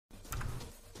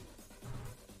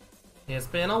It's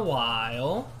been a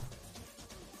while.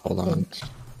 Hold on.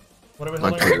 What are we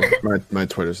holding? My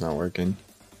Twitter's not working.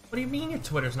 What do you mean your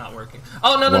Twitter's not working?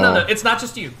 Oh, no. It's not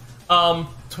just you.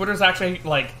 Twitter's actually,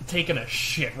 like, taking a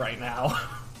shit right now.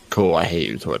 Cool, I hate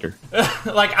you, Twitter.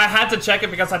 Like, I had to check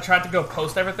it because I tried to go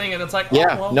post everything, and it's like,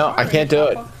 yeah, oh, well, no, I can't do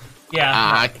it.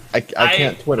 Yeah. I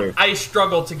can't Twitter. I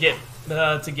struggle to get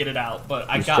it out, but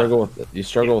you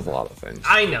struggle with a lot of things.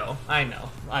 I know. I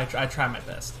try my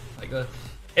best. Like,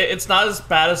 it's not as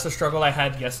bad as the struggle I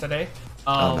had yesterday.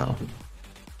 Oh no.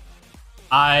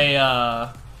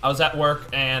 I was at work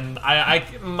and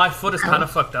my foot is kind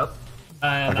of fucked up,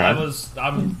 and okay. I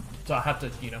have to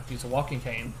use a walking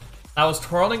cane. I was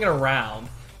twirling it around,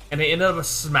 and it ended up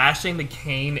smashing the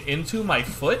cane into my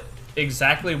foot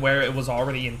exactly where it was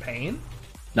already in pain.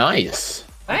 Nice.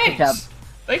 Thanks.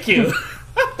 Thank you.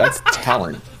 That's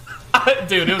talent.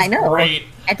 Dude, it was great.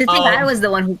 I think I was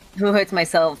the one who hurts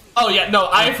myself. Oh yeah, no,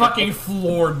 I fucking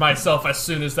floored myself as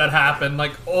soon as that happened.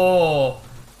 Like, oh,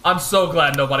 I'm so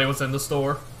glad nobody was in the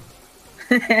store.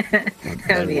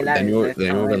 Then you would have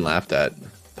been laughed at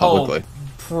publicly.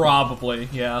 Oh, probably,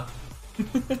 yeah.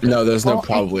 No, there's no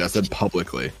probably. I said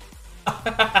publicly.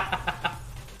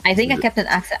 I think I kept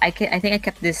I think I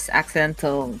kept this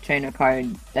accidental trainer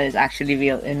card that is actually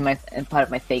real in part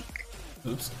of my fake.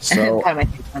 Oops. So part of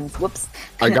my fake ones. Whoops.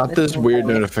 I got this weird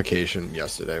notification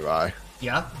yesterday.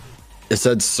 Yeah. It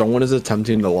said someone is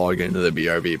attempting to log into the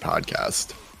BRB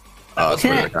podcast.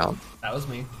 Twitter account. That was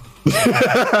me.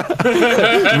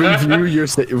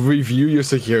 review your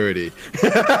security.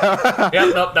 Yep,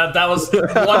 nope, that was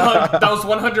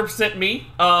 100% me.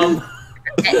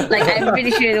 Like, I'm pretty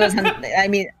sure it was. I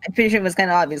mean, I'm pretty sure it was kind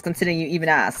of obvious considering you even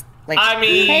asked. Like, I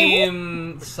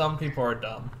mean, some people are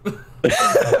dumb.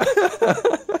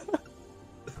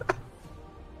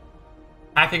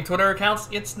 Hacking Twitter accounts,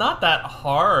 it's not that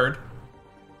hard.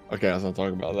 Okay, let's not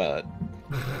talk about that.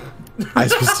 I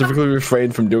specifically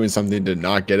refrained from doing something to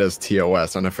not get us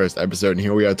TOS on the first episode, and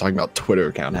here we are talking about Twitter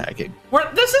account hacking.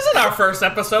 This isn't our first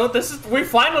episode. We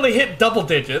finally hit double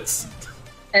digits.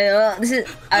 This is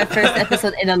our first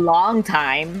episode in a long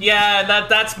time. Yeah,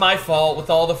 that's my fault with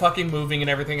all the fucking moving and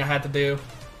everything I had to do.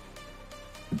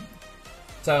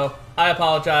 So, I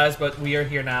apologize, but we are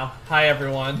here now. Hi,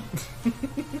 everyone.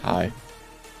 Hi.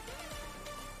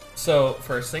 So,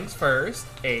 first things first,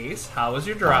 Ace, how was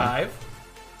your drive?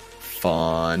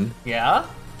 Fun. Yeah?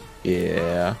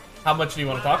 Yeah. How much do you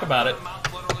want to talk about it?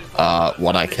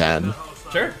 What I can.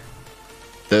 Sure.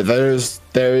 There is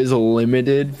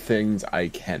limited things I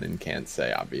can and can't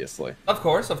say, obviously. Of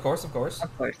course.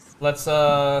 Let's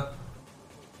talk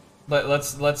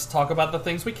about the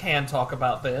things we can talk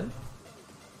about then.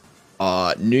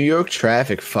 New York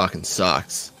traffic fucking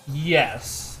sucks.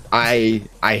 Yes. I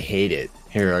hate it.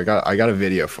 Here, I got a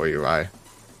video for you, I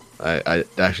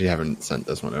actually haven't sent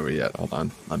this one over yet. Hold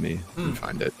on. Let me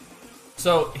find it.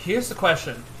 So, here's the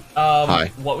question.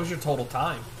 Hi. What was your total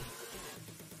time?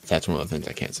 That's one of the things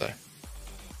I can't say.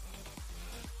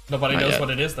 Nobody knows what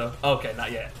it is, though. Okay,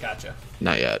 not yet. Gotcha.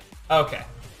 Not yet. Okay.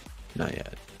 Not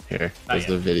yet. Here, there's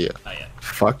the video. Not yet.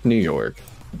 Fuck New York.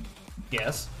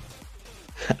 Yes.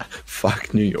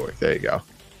 Fuck New York. There you go.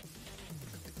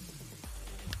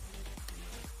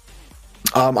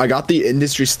 I got the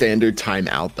industry standard time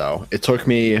out, though. It took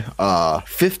me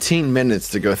 15 minutes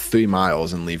to go 3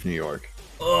 miles and leave New York.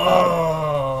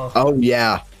 Oh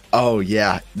yeah. Oh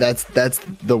yeah. That's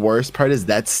the worst part is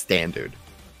that's standard.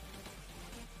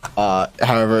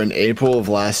 However, in April of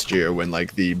last year, when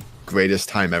like the greatest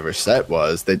time ever set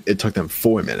was, it took them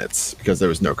 4 minutes because there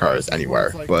was no cars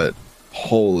anywhere. But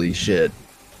holy shit.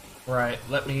 Right.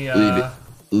 Let me.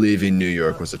 Leaving New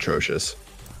York was atrocious.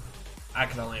 I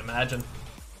can only imagine.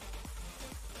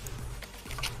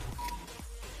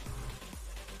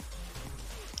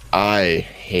 I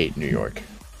hate New York.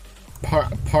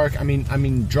 I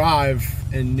mean, drive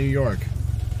in New York.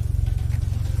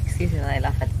 Excuse me, I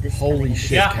laugh at this. Holy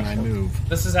shit! Yeah. Can I move?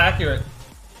 This is accurate.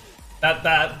 That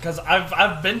because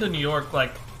I've been to New York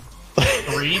like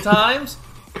 3 times.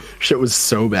 Shit was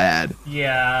so bad.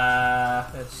 Yeah,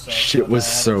 it's so shit was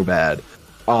bad. So bad.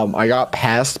 I got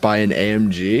passed by an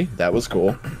AMG. That was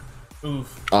cool.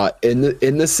 Oof.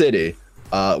 In the city,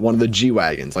 one of the G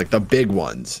wagons, like the big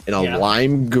ones, in a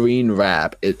lime green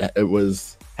wrap. It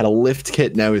had a lift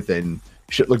kit and everything.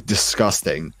 Shit looked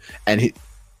disgusting. And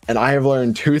I have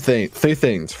learned 3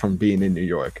 things from being in New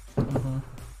York.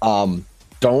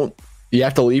 Mm-hmm. You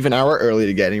have to leave an hour early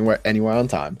to get anywhere on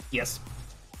time. Yes.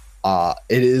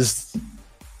 It is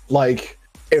like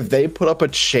if they put up a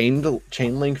chain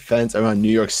link fence around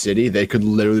New York City, they could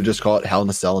literally just call it Hell in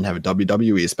a Cell and have a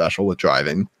WWE special with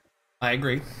driving. I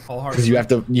agree wholeheartedly.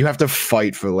 because you have to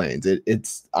fight for lanes.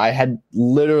 I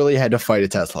literally had to fight a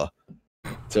Tesla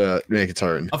to make a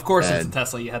turn. Of course, it's a and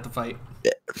Tesla. You had to fight.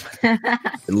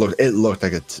 it looked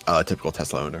like a typical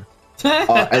Tesla owner.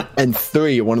 And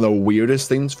three, one of the weirdest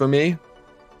things for me,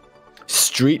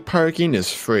 street parking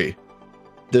is free.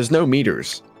 There's no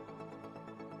meters.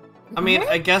 I mean,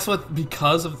 I guess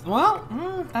because of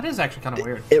that is actually kind of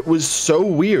weird. It was so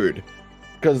weird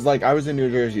because like I was in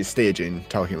New Jersey staging,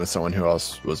 talking with someone who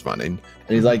else was running,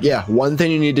 and he's like, "Yeah, one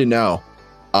thing you need to know,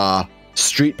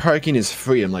 street parking is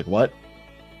free." I'm like, "What?"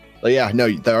 Like, yeah, no,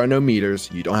 there are no meters.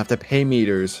 You don't have to pay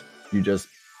meters. You just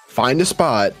find a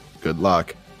spot. Good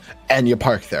luck. And you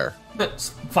park there.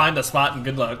 Find a spot and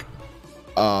good luck.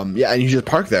 Yeah, and you just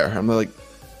park there. I'm like,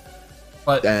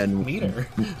 but and meter.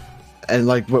 And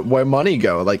like, where money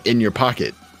go? Like in your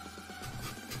pocket.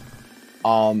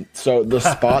 So the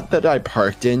spot that I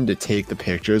parked in to take the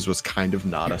pictures was kind of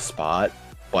not a spot,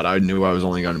 but I knew I was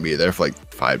only going to be there for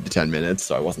like 5 to 10 minutes,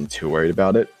 so I wasn't too worried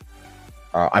about it.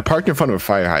 I parked in front of a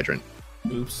fire hydrant.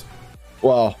 Oops.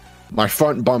 Well, my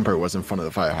front bumper was in front of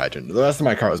the fire hydrant. The rest of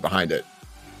my car was behind it.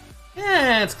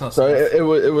 Yeah, it's close. So it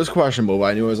was questionable, but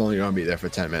I knew I was only going to be there for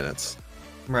 10 minutes.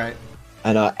 Right.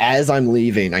 And as I'm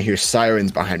leaving, I hear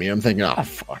sirens behind me. I'm thinking, oh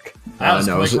fuck! That was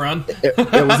a quick run.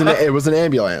 It was an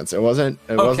ambulance. It wasn't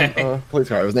a police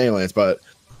car. It was an ambulance. But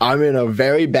I'm in a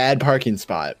very bad parking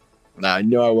spot. Now I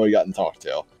know I would have gotten talked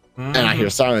to, and I hear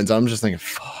sirens. I'm just thinking,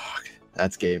 fuck,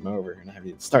 that's game over, and I haven't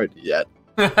even started yet.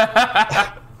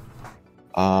 I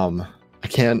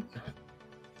can't.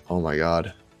 Oh my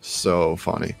god, so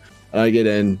funny. And I get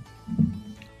in,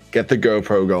 get the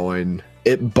GoPro going.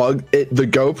 The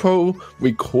GoPro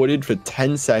recorded for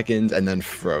 10 seconds and then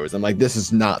froze. I'm like, this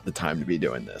is not the time to be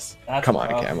doing this. Come on,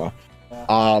 camera.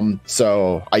 Yeah.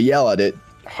 So I yell at it,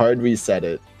 hard reset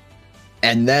it,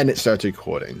 and then it starts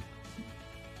recording.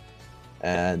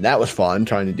 And that was fun,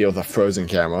 trying to deal with a frozen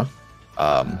camera.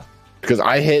 Because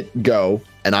I hit go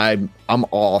and I'm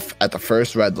off at the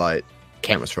first red light,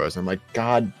 camera's frozen. I'm like,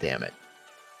 god damn it.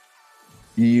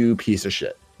 You piece of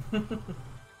shit.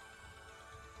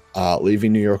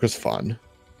 Leaving New York was fun.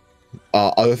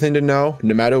 Other thing to know,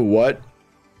 no matter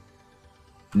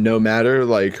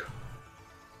like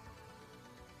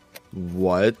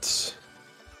what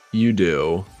you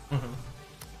do,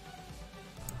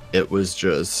 it was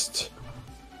just,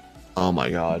 oh my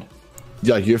god.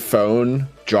 Like your phone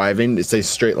driving, it says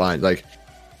straight line, like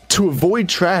to avoid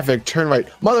traffic, turn right.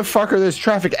 Motherfucker, there's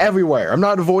traffic everywhere. I'm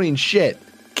not avoiding shit.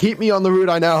 Keep me on the route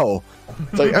I know.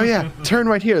 It's like, oh yeah, turn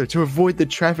right here to avoid the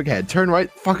traffic head. Turn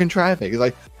right, fucking traffic. It's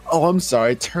like, oh, I'm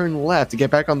sorry, turn left to get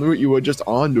back on the route you were just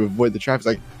on to avoid the traffic. It's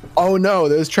like, oh no,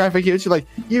 there's traffic here. She's like,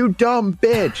 you dumb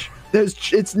bitch.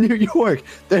 It's New York.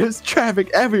 There's traffic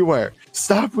everywhere.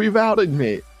 Stop rerouting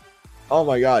me. Oh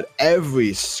my god,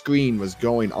 every screen was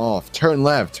going off. Turn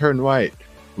left, turn right,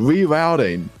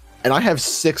 rerouting. And I have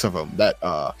 6 of them that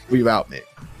reroute me.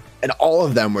 And all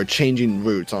of them were changing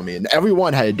routes on me. And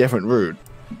everyone had a different route.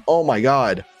 Oh my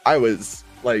god, I was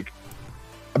like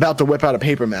about to whip out a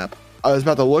paper map. I was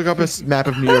about to look up a map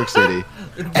of New York City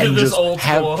and just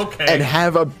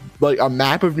have a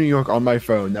map of New York on my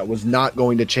phone that was not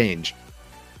going to change.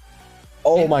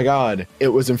 Oh my god, it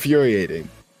was infuriating.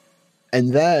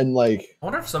 And then like, I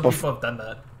wonder if some people have done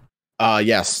that.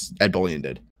 Yes, Ed Bullion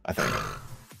did, I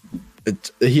think.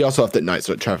 He also left at night,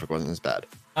 so traffic wasn't as bad.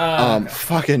 Okay.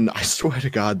 Fucking, I swear to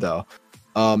god though.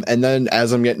 And then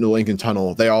as I'm getting to Lincoln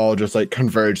Tunnel, they all just like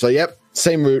converge. Like, yep,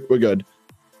 same route, we're good.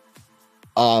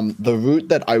 The route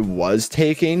that I was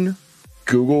taking,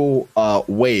 Google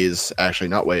Waze, actually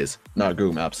not Waze, not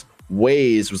Google Maps.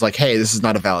 Waze was like, hey, this is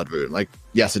not a valid route. I'm like,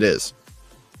 yes, it is.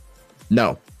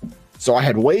 No. So I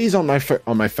had Waze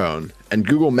on my phone and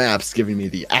Google Maps giving me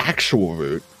the actual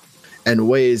route, and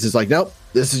Waze is like, nope,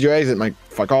 this is your exit. I'm like,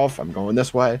 fuck off, I'm going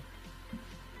this way.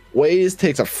 Waze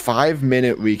takes a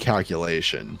 5-minute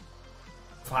recalculation.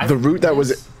 The route that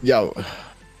was,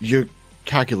 you're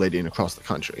calculating across the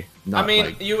country. I mean,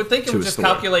 like, you would think it would just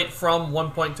calculate from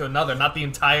one point to another, not the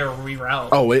entire reroute.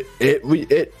 Oh, it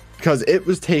because it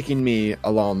was taking me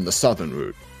along the southern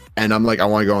route, and I'm like, I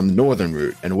want to go on the northern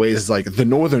route, and Waze is like, the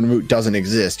northern route doesn't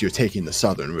exist. You're taking the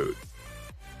southern route.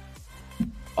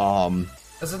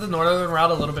 Is it the northern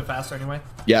route a little bit faster anyway?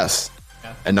 Yes.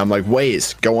 Yeah. And I'm like,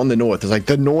 Waze, go on the north. It's like,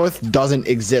 the north doesn't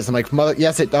exist. I'm like, mother,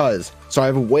 yes, it does. So I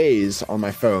have a Waze on my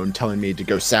phone telling me to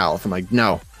go south. I'm like,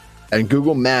 no. And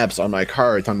Google Maps on my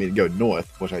car telling me to go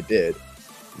north, which I did.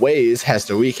 Waze has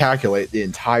to recalculate the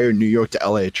entire New York to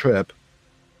LA trip.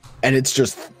 And it's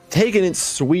just taking its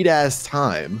sweet ass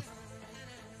time.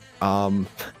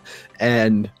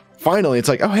 And finally, it's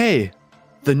like, oh, hey,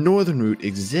 the northern route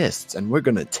exists, and we're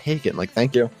gonna take it. Like,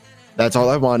 thank you. That's all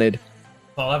I wanted.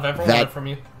 All I've ever wanted from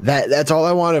you. That's all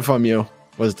I wanted from you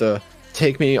was to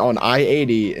take me on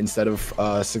I-80 instead of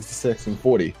 66 and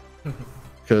 40.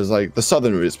 Because like the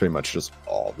southern route is pretty much just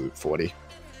all Route 40.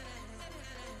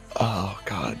 Oh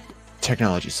god,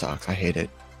 technology sucks. I hate it.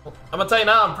 I'm gonna tell you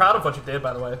now, I'm proud of what you did,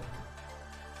 by the way.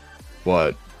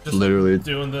 What? Just literally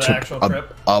doing the actual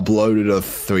trip. Uploaded a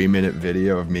 3-minute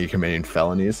video of me committing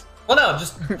felonies. Well, no,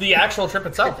 just the actual trip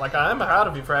itself. Like, I'm proud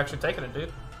of you for actually taking it,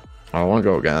 dude. I want to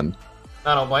go again.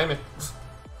 I don't blame you.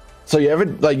 So you ever,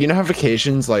 like, you know how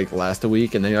vacations like last a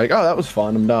week and then you're like, oh, that was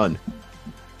fun, I'm done.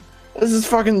 This is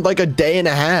fucking like a day and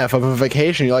a half of a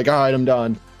vacation. You're like, all right, I'm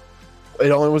done. It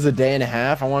only was a day and a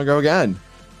half. I want to go again.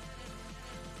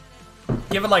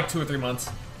 Give it like 2 or 3 months.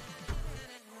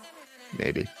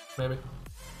 Maybe.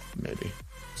 Maybe.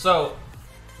 So,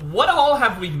 what all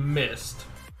have we missed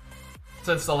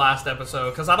since the last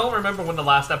episode? Because I don't remember when the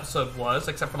last episode was,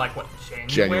 except for like, what,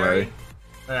 January?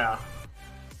 Yeah.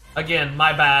 Again,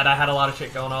 my bad. I had a lot of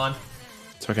shit going on.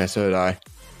 It's okay, so did I.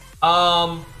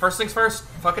 First things first,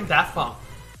 fucking Daft Punk.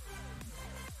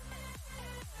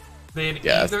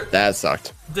 That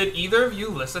sucked. Did either of you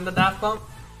listen to Daft Punk?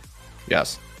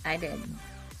 Yes. I did.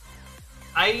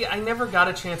 I never got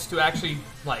a chance to actually,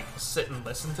 like, sit and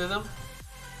listen to them.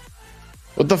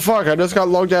 What the fuck? I just got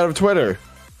logged out of Twitter.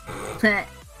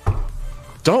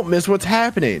 Don't miss what's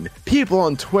happening. People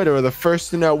on Twitter are the first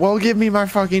to know. Well, give me my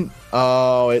fucking...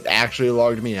 Oh, it actually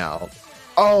logged me out.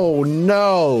 Oh,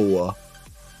 no.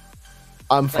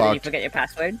 I'm fucked. Did you forget your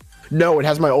password? No, it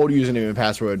has my old username and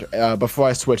password before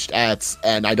I switched ats,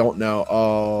 and I don't know.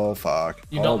 Oh, fuck.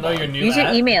 You don't know your new Use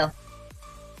your email.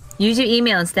 Use your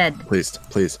email instead. Please,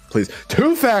 please, please.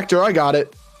 2-factor, I got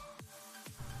it.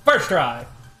 First try.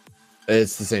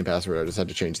 It's the same password. I just had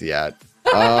to change the at.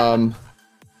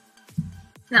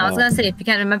 No, I was gonna say, if you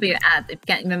can't remember your app, if you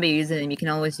can't remember your username, you can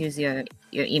always use your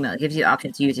email. It gives you the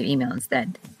option to use your email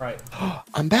instead. Right.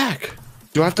 I'm back.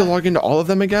 Do I have to log into all of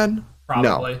them again?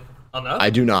 Probably. No. Oh, no? I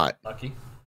do not. Lucky.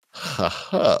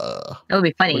 That would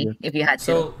be funny if you had to.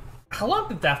 So, how long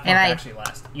did Daft Punk actually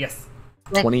last? Yes.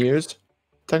 20 years,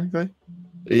 technically?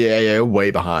 Yeah,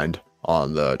 way behind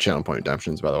on the channel point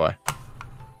redemptions, by the way.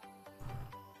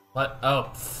 What? Oh,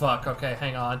 fuck. Okay,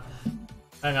 hang on.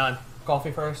 Hang on.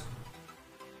 Coffee first.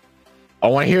 I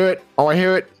want to hear it. I want to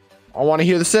hear it. I want to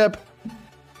hear the sip.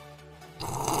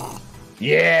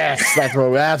 Yes, that's what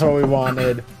we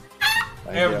wanted.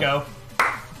 There we go.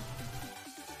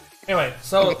 Anyway,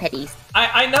 so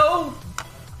I know.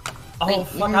 Oh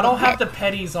fuck! I don't have the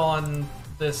petties on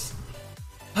this.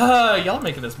 Y'all are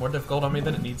making this more difficult on me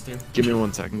than it needs to. Give me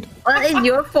 1 second. Well, it's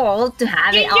your fault to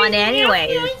have it on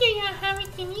anyway.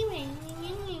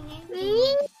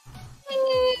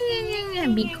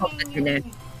 Be cold for dinner.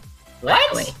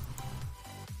 What?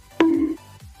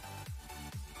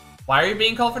 Why are you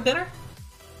being called for dinner?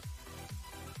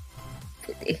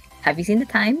 Have you seen the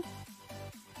time?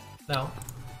 No.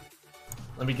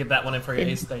 Let me get that one in for you,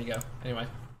 Ace. There you go. Anyway.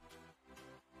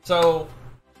 So,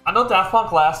 I know Daft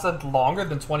Punk lasted longer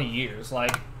than 20 years.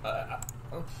 Like,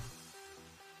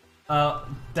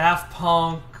 Daft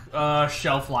Punk,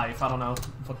 shelf life. I don't know.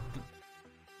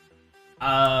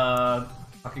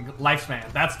 Fucking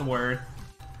lifespan. That's the word.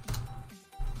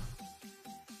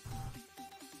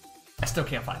 I still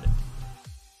can't find it.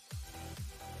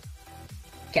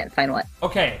 Can't find what?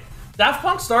 Okay. Daft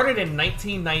Punk started in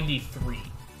 1993.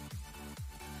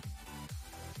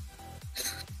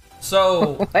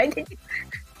 So... Why did you...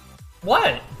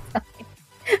 What?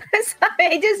 Sorry,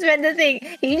 I just read the thing.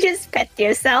 You just pet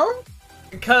yourself?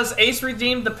 Because Ace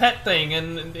redeemed the pet thing,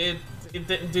 and it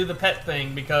didn't do the pet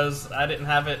thing because I didn't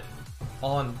have it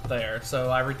on there. So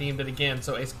I redeemed it again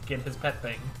so Ace could get his pet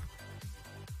thing.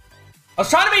 I was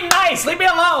trying to be nice! Leave me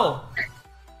alone!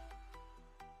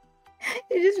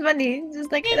 It's just funny. It's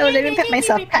just like, oh, let me pet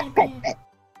myself. Pet, pet, pet.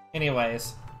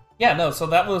 Anyways. Yeah, no, so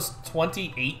that was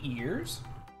 28 years?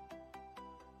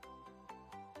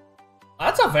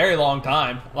 That's a very long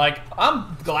time. Like,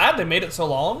 I'm glad they made it so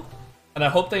long, and I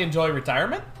hope they enjoy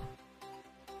retirement.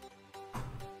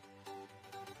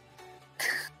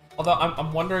 Although,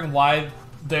 I'm wondering why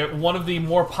they're one of the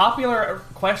more popular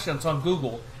questions on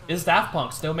Google is Daft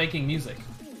Punk still making music?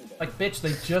 Like, bitch,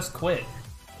 they just quit.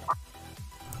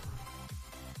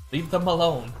 Leave them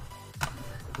alone.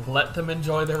 Let them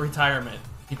enjoy their retirement.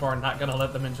 People are not gonna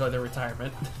let them enjoy their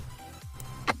retirement.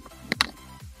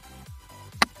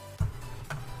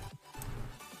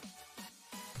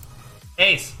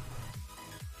 Ace!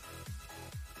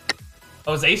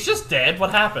 Oh, is Ace just dead?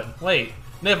 What happened? Wait.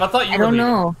 Niv, I thought you were muted. I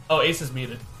don't know. Oh, Ace is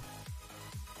muted.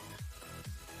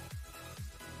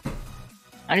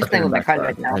 I'm just playing with my card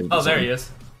right now. Oh, there he is.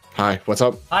 Hi, what's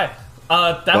up? Hi.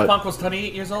 Daft Punk was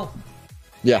 28 years old.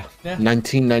 Yeah.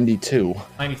 1992.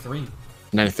 93.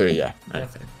 93, yeah.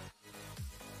 93.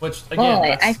 Which, again,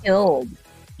 boy, I feel old.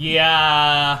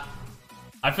 Yeah.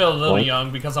 I feel a little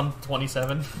young because I'm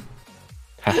 27.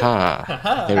 Haha.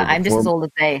 I'm just as old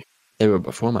as they. They were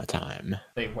before my time.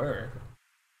 They were.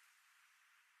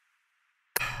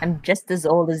 I'm just as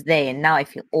old as they, and now I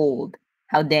feel old.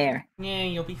 How dare. Yeah,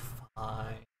 you'll be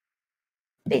fine.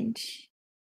 Bitch.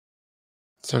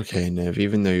 It's okay, Niv.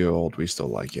 Even though you're old, we still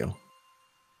like you.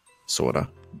 Sorta.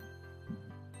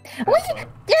 What?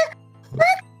 What?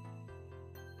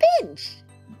 Bitch.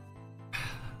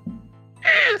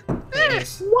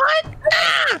 What?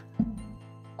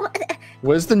 What?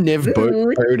 Where's the Niv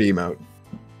bird emote?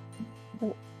 I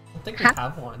don't think we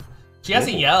have one. She has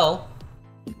a yell.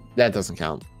 That doesn't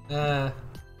count.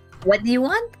 What do you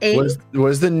want?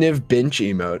 Where's the Niv bench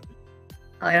emote?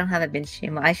 Oh, I don't have a bench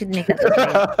emote. I should make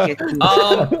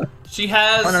that. She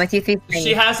has. Oh, no, my TV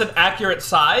she has an accurate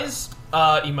size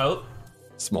emote.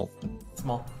 Small.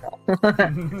 Small.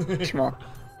 Holy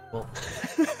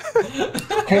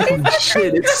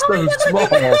shit, it's so small.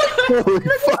 Holy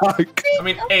fuck. I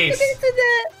mean,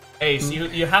 Ace,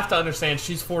 you have to understand,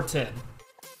 she's 4'10".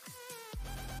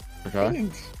 Okay.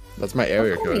 That's my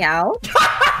area code. Meow.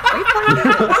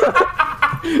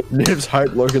 Niv's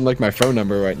heart looking like my phone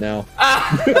number right now.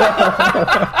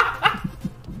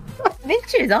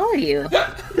 Pictures, all of you.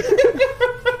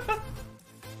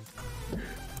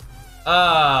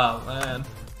 Oh, man.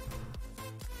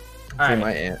 So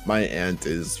my aunt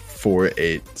is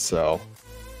 4'8", so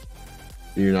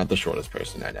you're not the shortest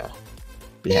person I know.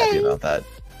 Be happy about that.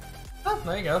 Oh,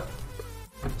 there you go.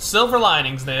 Silver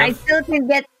linings, Niv. I still can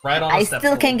get. Right on. I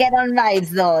still can get on rides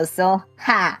though. So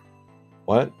ha.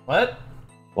 What? What?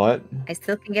 What? I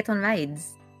still can get on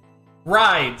rides.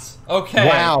 Rides. Okay.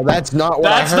 Wow, that's not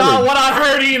what I heard. That's not what I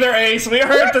heard either, Ace. We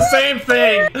heard the same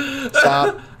thing.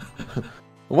 Stop.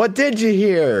 What did you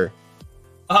hear?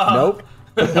 Nope.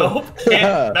 Nope.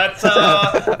 That's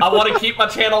I want to keep my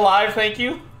channel live, thank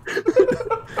you.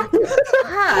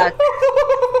 Fuck.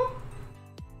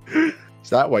 Is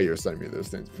that why you're sending me those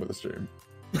things before the stream?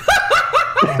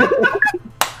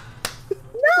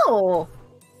 No.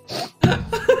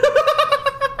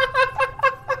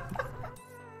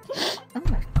 Oh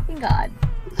my fucking god.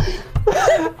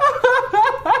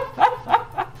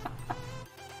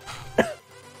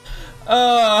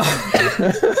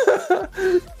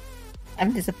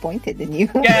 I'm disappointed in you.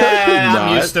 Yeah,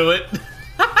 I'm used to it.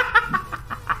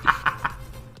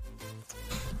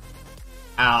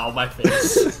 Ow, my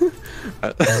face.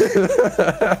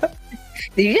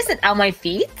 Did you just say ow my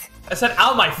feet? I said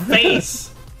ow, my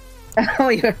face. Oh,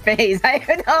 your face. I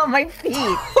heard ow my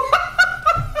feet.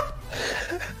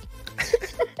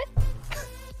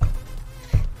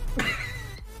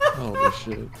 Holy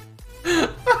shit.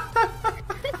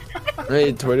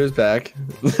 Hey, Twitter's back.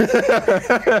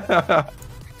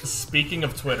 Speaking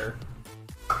of Twitter.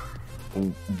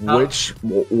 Which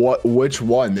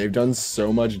one? They've done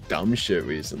so much dumb shit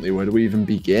recently. Where do we even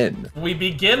begin? We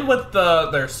begin with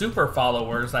their super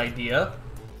followers idea.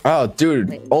 Oh,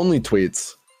 dude, only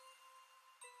tweets.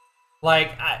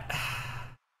 Like,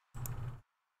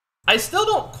 I still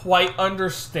don't quite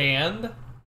understand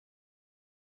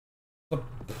the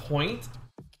point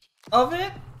of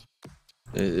it.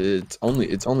 It's only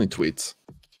tweets.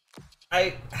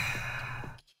 I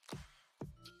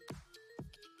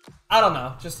don't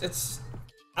know. Just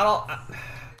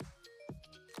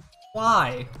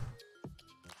why?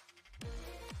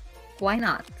 Why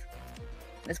not?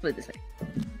 Let's put it this way.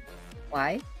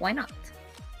 Why? Why not?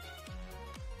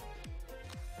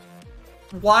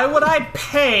 Why would I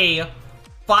pay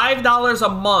 $5 a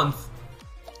month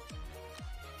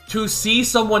to see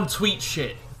someone tweet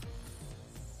shit?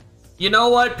 You know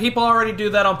what? People already do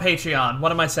that on Patreon.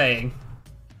 What am I saying?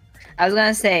 I was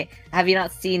gonna say, have you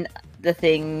not seen the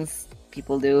things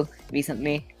people do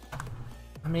recently?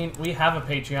 I mean, we have a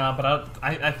Patreon, but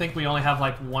I think we only have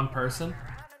like one person.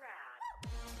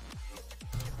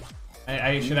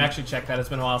 I should actually check that. It's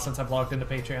been a while since I've logged into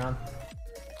Patreon.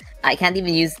 I can't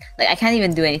even use, like, I can't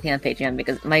even do anything on Patreon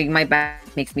because my back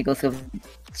makes me go through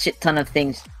a shit ton of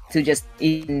things to just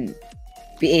even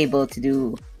be able to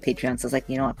do Patreon. So it's like,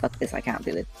 you know what, fuck this, I can't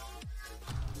do it.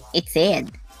 It's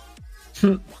sad.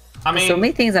 I mean, so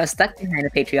many things are stuck behind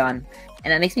the Patreon,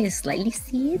 and that makes me slightly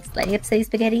sad, slightly upset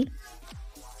spaghetti.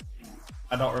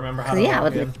 I don't remember how to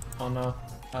log in. Oh no.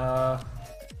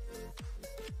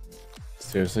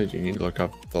 Seriously, do you need to look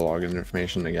up the login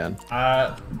information again?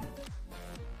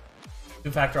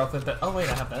 Two-factor authentication. Oh wait,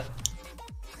 I have that.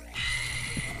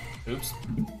 Oops.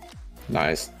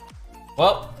 Nice.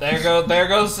 Well, there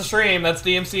goes the stream. That's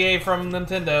DMCA from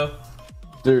Nintendo.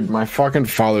 Dude, my fucking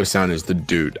follow sound is the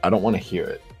dude. I don't want to hear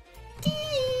it.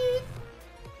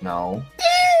 No.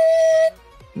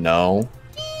 No.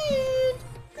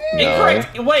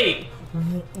 Incorrect. Wait.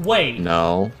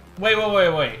 No.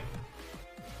 Wait.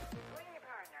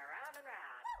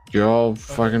 You're all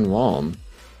fucking wrong.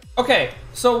 Okay,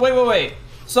 so wait.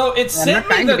 So it sent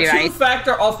me the right.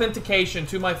 two-factor authentication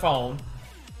to my phone.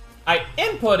 I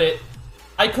input it.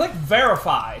 I click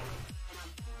verify.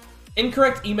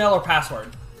 Incorrect email or password.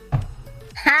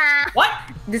 Ha! What?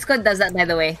 Discord does that, by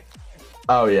the way.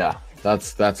 Oh yeah,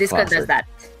 that's Discord classic. does that.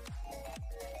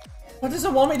 What does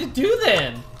it want me to do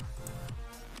then?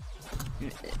 You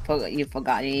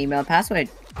forgot your email password.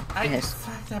 Yes.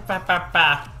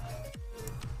 Ba.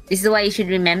 This is why you should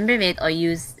remember it or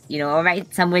use, or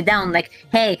write somewhere down. Like,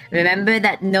 hey, remember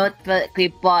that notebook we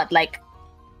bought, like,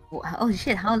 oh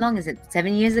shit, how long is it?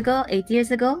 7 years ago? 8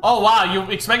 years ago? Oh wow, you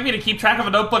expect me to keep track of a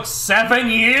notebook 7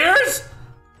 years?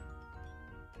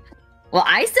 Well,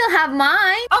 I still have mine.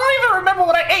 I don't even remember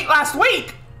what I ate last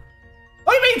week.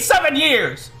 What do you mean 7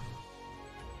 years?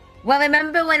 Well,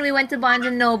 remember when we went to Barnes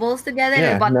and Nobles together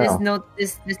and we bought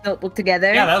this notebook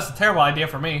together? Yeah, that was a terrible idea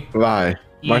for me. Why?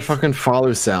 My Yes. fucking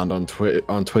follow sound on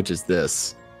Twitch is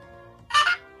this.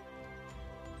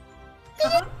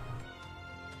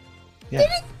 Yeah.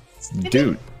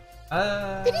 Dude.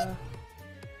 It's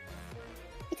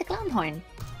a clown horn.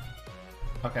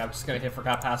 Okay, I'm just gonna hit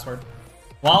forgot password.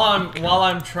 While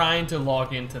I'm trying to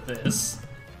log into this.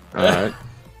 Alright.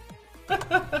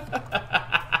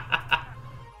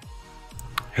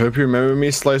 Hope you remember me,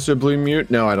 Slicer Blue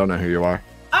Mute? No, I don't know who you are.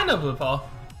 I know Blue Paul.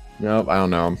 Nope, I don't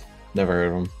know him. Never heard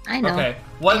of him. I know. Okay,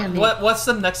 what's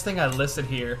the next thing I listed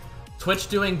here? Twitch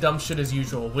doing dumb shit as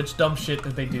usual. Which dumb shit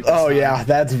did they do this time? Yeah,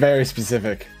 that's very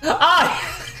specific. Wait,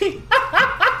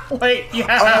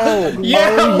 yeah. Oh,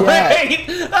 wait.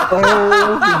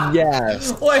 Oh,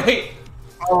 yes. Wait.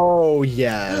 Oh,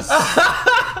 yes.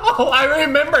 Oh, I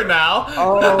remember now.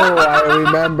 Oh, I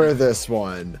remember this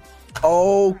one.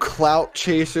 Oh, Clout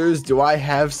Chasers, do I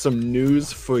have some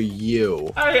news for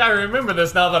you? I remember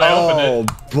this now that I opened it. Oh,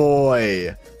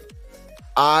 boy.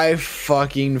 I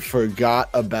fucking forgot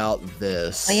about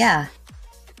this. Oh, yeah.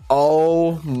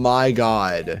 Oh, my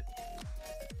God.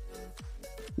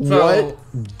 What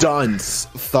dunce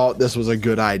thought this was a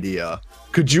good idea?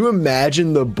 Could you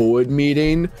imagine the board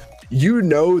meeting? You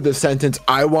know the sentence,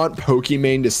 I want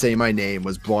Pokimane to say my name,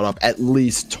 was brought up at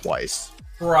least twice.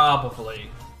 Probably.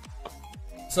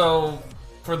 So,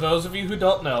 for those of you who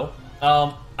don't know,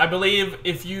 I believe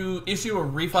if you issue a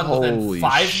refund within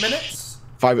 5 minutes...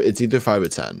 It's either 5 or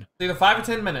 10. Either 5 or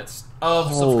 10 minutes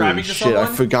of subscribing to someone... I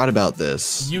forgot about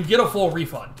this. You get a full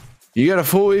refund. You get a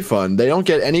full refund. They don't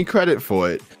get any credit for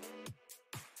it.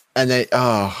 And they...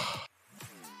 Oh.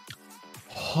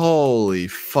 Holy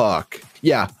fuck.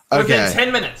 Yeah, okay. Within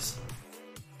 10 minutes.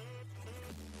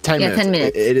 10 minutes. 10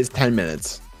 minutes. It is 10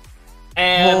 minutes.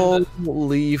 And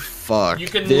holy fuck. you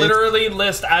can literally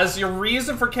list as your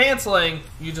reason for canceling,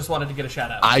 you just wanted to get a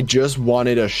shout out. I just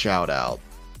wanted a shout out.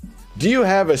 Do you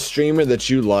have a streamer that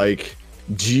you like?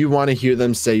 Do you want to hear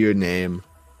them say your name?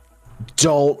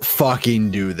 Don't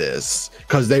fucking do this,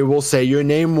 because they will say your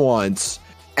name once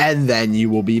and then you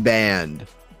will be banned.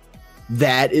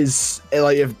 That is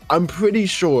like, if I'm pretty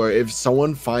sure if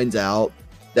someone finds out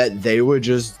that they were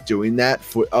just doing that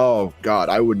for, oh god,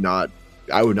 I would not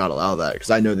allow that,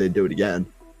 because I know they'd do it again.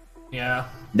 Yeah.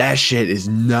 That shit is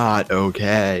not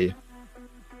okay.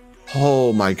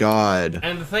 Oh my god.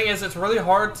 And the thing is, it's really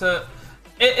hard to...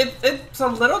 It's a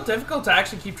little difficult to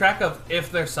actually keep track of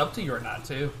if they're sub to you or not,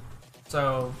 too.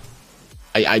 So...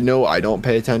 I know I don't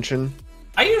pay attention.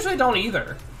 I usually don't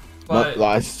either. But...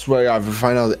 I swear, if I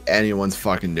find out that anyone's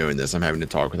fucking doing this, I'm having to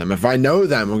talk with them. If I know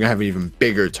them, I'm gonna have an even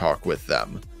bigger talk with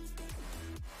them.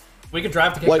 We could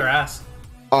drive to kick their ass.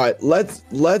 Alright,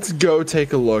 let's go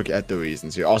take a look at the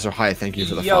reasons here. Also, hi, thank you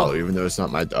for the follow, even though it's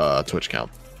not my Twitch account.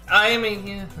 I mean,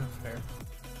 yeah, fair.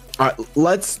 Alright,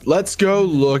 let's go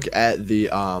look at the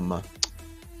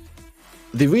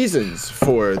reasons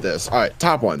for this. Alright,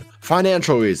 top one.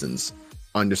 Financial reasons.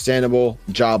 Understandable,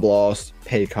 job loss,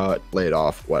 pay cut, laid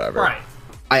off, whatever. Right.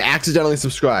 I accidentally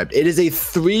subscribed. It is a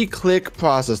 3-click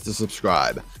process to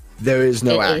subscribe. There is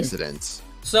no accidents.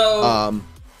 So...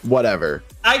 whatever.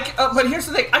 But here's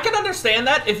the thing. I can understand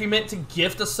that if you meant to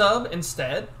gift a sub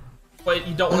instead, but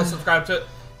you don't want to subscribe to it.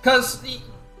 Because...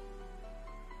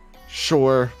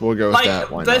 Sure, we'll go with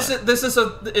that. Why not?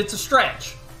 It's a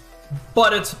stretch,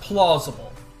 but it's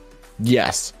plausible.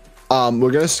 Yes.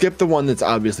 We're gonna skip the one that's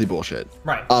obviously bullshit.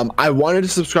 Right. I wanted to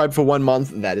subscribe for 1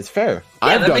 month. That is fair. Yeah,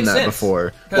 I've done that sense.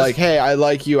 before. Like, hey, I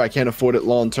like you. I can't afford it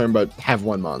long term, but have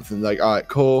 1 month. And like, all right,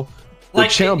 cool. The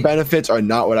channel benefits are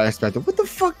not what I expected. What the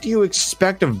fuck do you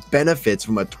expect of benefits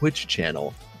from a Twitch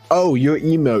channel? Oh, your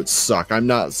emotes suck. I'm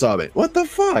not subbing. What the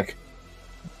fuck?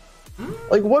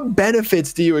 Like, what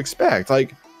benefits do you expect?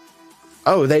 Like,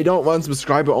 oh, they don't run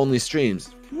subscriber-only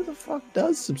streams. Who the fuck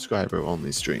does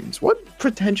subscriber-only streams? What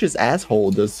pretentious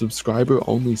asshole does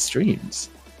subscriber-only streams?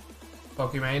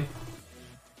 Pokemon.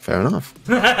 Fair enough.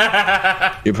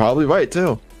 You're probably right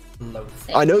too.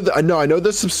 I know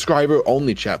the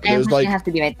subscriber-only chat, but there's like. I have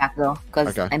to be right back though,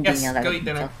 because I'm being yelled at. Go eat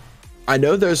dinner. I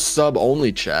know there's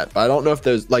sub-only chat, but I don't know if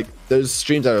there's like there's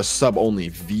streams that are sub-only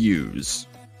views.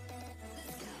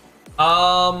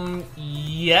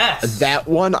 Yes. That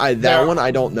one I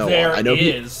don't know. I know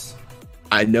is.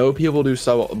 I know people do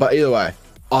sub, but either way,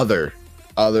 other.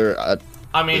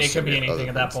 I mean, it could be anything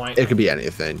at that point. It could be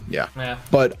anything, yeah. Yeah.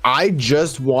 But I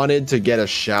just wanted to get a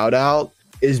shout out.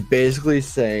 Is basically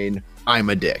saying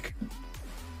I'm a dick.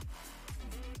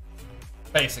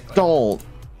 Basically. Don't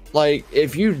like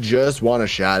if you just want a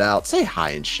shout out, say hi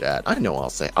in chat. I know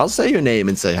I'll say your name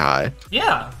and say hi.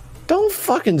 Yeah. Don't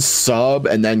fucking sub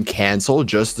and then cancel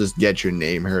just to get your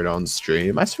name heard on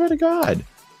stream. I swear to God,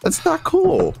 that's not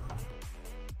cool.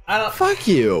 Fuck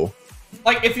you.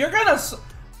 Like if you're gonna,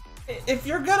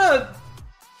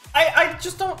 I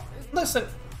just don't listen.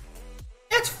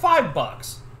 It's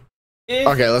 $5.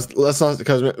 Okay, let's not,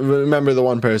 because remember the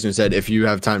one person who said if you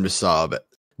have time to sub,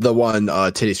 the one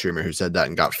titty streamer who said that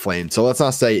and got flamed. So let's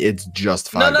not say it's just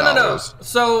 $5. No.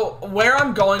 So where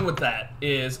I'm going with that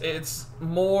is it's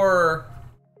more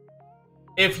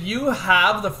if you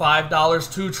have the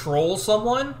 $5 to troll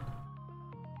someone,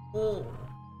 well,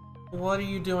 what are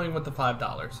you doing with the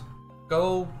 $5?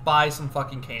 Go buy some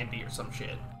fucking candy or some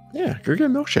shit. Yeah, go get a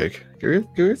milkshake. Go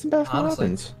get some Baskin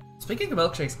Robbins. Speaking of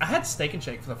milkshakes, I had Steak and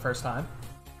Shake for the first time.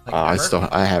 Like,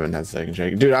 I haven't had Steak and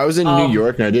Shake. Dude, I was in New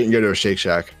York and I didn't go to a Shake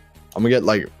Shack. I'm gonna get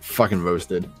like fucking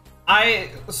roasted.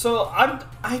 I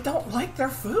don't like their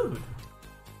food.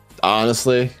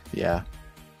 Honestly, yeah.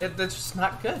 It's just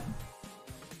not good.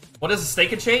 What is a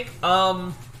Steak and Shake?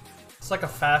 It's like a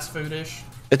fast food-ish.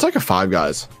 It's like a Five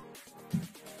Guys.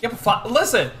 Yeah, but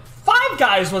listen, Five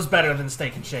Guys was better than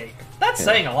Steak and Shake. That's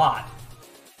saying a lot.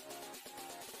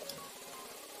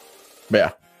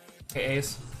 Yeah. Hey,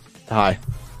 Ace. Hi.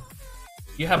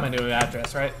 You have my new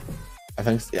address, right? I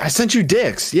think I sent you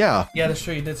dicks. Yeah. Yeah, that's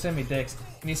true. You did send me dicks.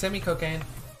 Can you send me cocaine?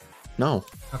 No.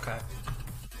 Okay.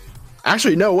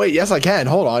 Actually, no. Wait. Yes, I can.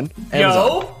 Hold on.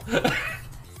 Amazon. Yo.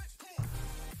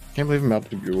 Can't believe I'm about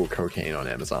to Google cocaine on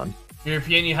Amazon.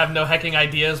 European, you have no hecking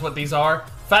ideas what these are?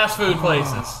 Fast food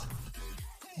places.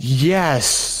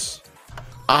 Yes.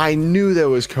 I knew there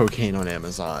was cocaine on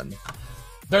Amazon.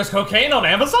 There's cocaine on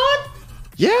Amazon?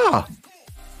 Yeah.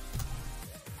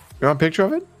 You want a picture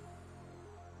of it?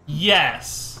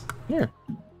 Yes. Here.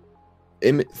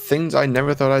 Things I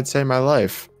never thought I'd say in my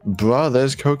life. Bruh,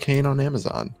 there's cocaine on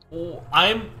Amazon.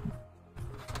 I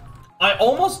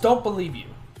almost don't believe you.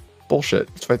 Bullshit.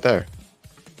 It's right there.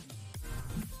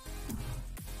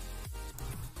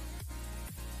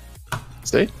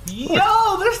 See?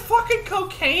 Yo, there's fucking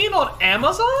cocaine on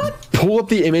Amazon? Pull up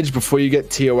the image before you get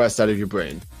TOS out of your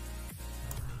brain.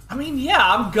 I mean, yeah,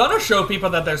 I'm gonna show people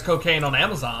that there's cocaine on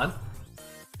Amazon.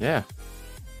 Yeah.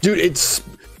 Dude, it's...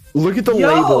 Look at the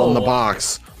label on the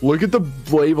box. Look at the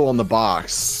label on the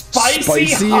box.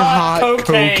 Spicy hot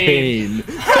cocaine.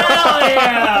 Hell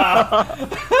yeah!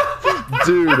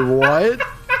 Dude, what?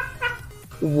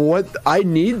 What? I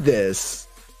need this.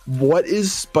 What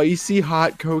is spicy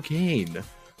hot cocaine?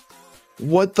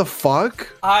 What the fuck?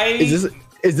 Is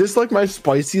this like my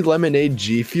spicy lemonade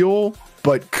G Fuel,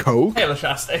 but Coke? Hey,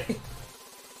 Lashaste.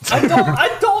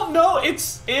 I don't know.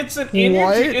 It's an energy.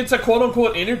 What? It's a quote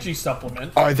unquote energy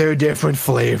supplement. Are there different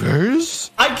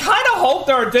flavors? I kind of hope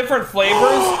there are different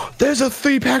flavors. There's a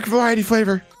 3-pack variety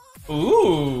flavor.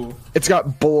 Ooh. It's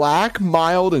got black,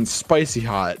 mild, and spicy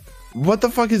hot. What the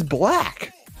fuck is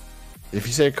black? If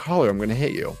you say a color, I'm gonna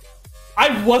hit you.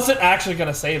 I wasn't actually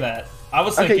gonna say that. I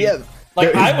was thinking, okay, yeah.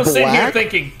 like I was sitting here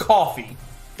thinking coffee.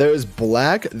 There is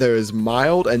black, there is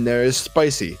mild, and there is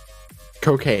spicy.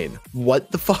 Cocaine.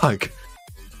 What the fuck?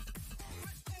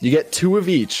 You get 2 of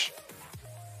each.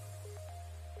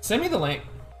 Send me the link.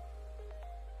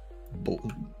 There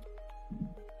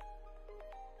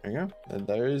you go. And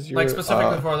there's your... Like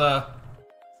specifically for the...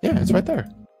 Yeah, it's right there.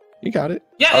 You got it.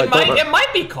 Yeah, it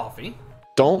might be coffee.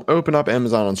 Don't open up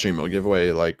Amazon on stream. It'll give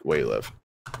away like where you live.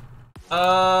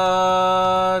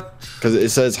 Because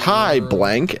it says hi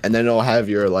blank, and then it'll have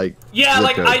your like. Yeah,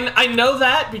 like I know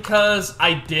that because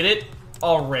I did it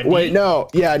already. Wait, no,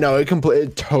 yeah, no,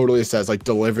 it totally says like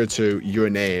deliver to your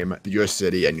name, your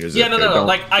city, and your zip code. No.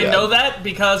 Like I know that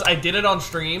because I did it on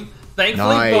stream.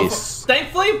 Thankfully,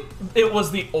 thankfully it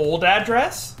was the old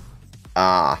address.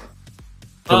 The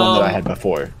one that I had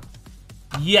before.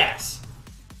 Yes.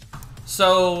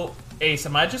 So, Ace,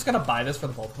 am I just gonna buy this for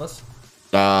the both of us?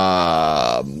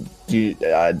 No. You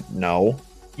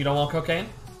don't want cocaine?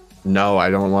 No, I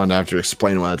don't want to have to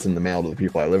explain why it's in the mail to the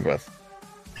people I live with.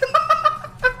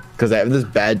 Because I have this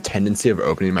bad tendency of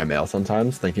opening my mail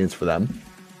sometimes, thinking it's for them.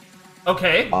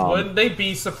 Okay, wouldn't they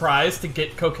be surprised to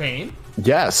get cocaine?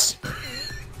 Yes.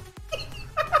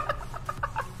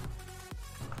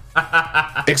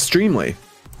 Extremely.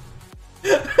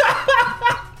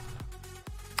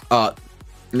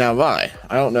 Now, I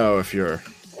don't know if you're.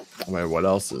 Wait, what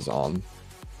else is on?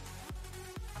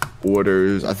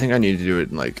 Orders. I think I need to do it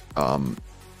in like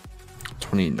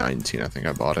 2019. I think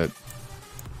I bought it.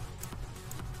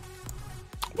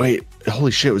 Wait,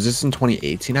 holy shit! Was this in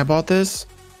 2018? I bought this.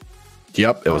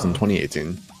 Yep, it was in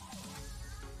 2018.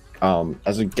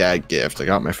 As a gag gift, I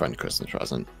got my friend Christmas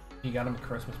present. You got him a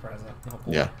Christmas present. Oh,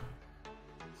 boy. Yeah.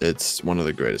 It's one of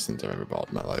the greatest things I've ever bought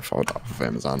in my life, all off of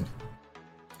Amazon.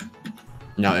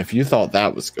 Now, if you thought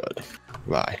that was good,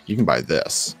 why? You can buy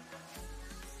this.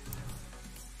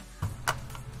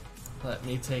 Let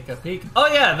me take a peek.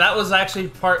 Oh yeah, that was actually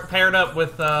paired up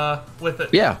with it.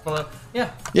 Yeah.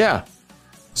 Yeah. Yeah.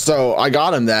 So I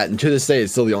got him that, and to this day,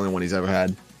 it's still the only one he's ever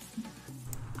had.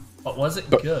 But was it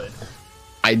good?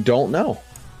 I don't know.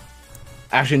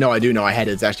 Actually, no, I do know. I had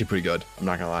it. It's actually pretty good. I'm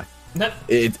not gonna lie. No.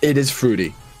 It is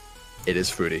fruity. It is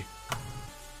fruity.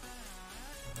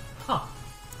 Huh.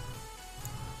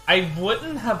 I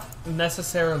wouldn't have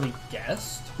necessarily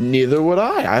guessed. Neither would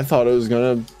I. I thought it was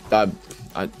gonna.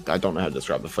 I don't know how to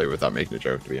describe the flavor without making a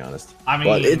joke, to be honest. I mean,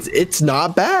 but it's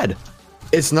not bad.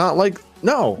 It's not like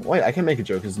wait, I can make a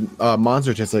joke because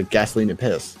Monster tastes like gasoline and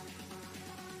piss.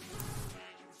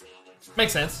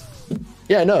 Makes sense.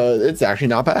 Yeah, no, it's actually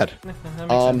not bad. That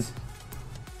makes sense.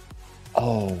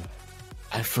 Oh,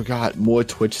 I forgot. More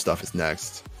Twitch stuff is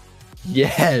next.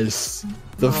 Yes,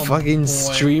 the fucking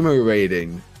streamer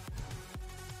rating.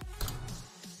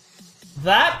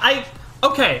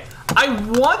 Okay. I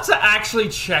want to actually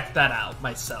check that out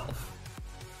myself.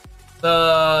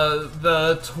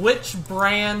 The Twitch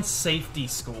brand safety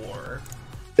score.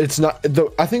 It's not.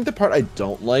 I think the part I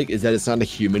don't like is that it's not a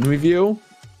human review.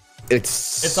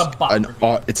 It's a bot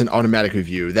review. It's an automatic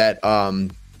review. That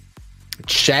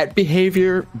chat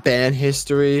behavior, ban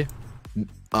history,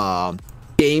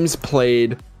 games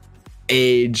played,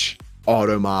 age,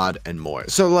 auto mod, and more.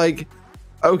 So like,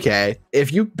 okay,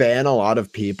 if you ban a lot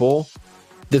of people,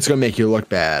 that's gonna make you look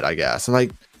bad, I guess. And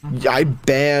like, I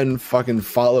ban fucking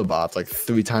follow bots like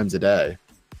 3 times a day,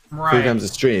 right? 3 times a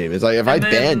stream. It's like if I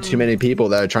ban too many people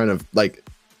that are trying to like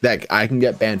that, I can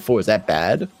get banned for. Is that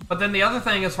bad? But then the other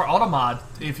thing is for automod,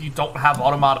 if you don't have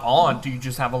automod on, do you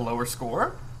just have a lower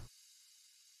score?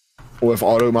 Or if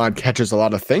automod catches a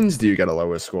lot of things, do you get a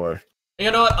lower score? You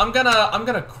know what? I'm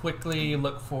gonna quickly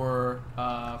look for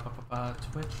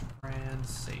Twitch brand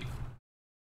safe.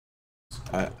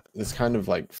 This kind of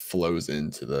like flows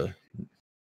into the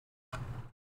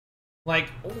like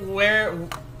where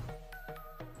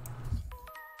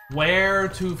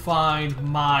to find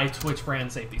my Twitch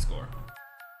brand safety score.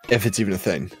 If it's even a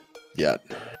thing yet.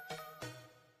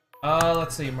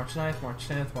 Let's see, March 9th, March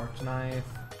 10th, March 9th.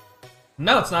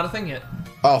 No, it's not a thing yet.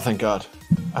 Oh, thank God.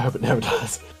 I hope it never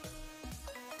does.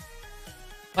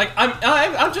 Like,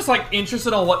 I'm just, like,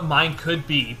 interested on what mine could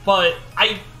be, but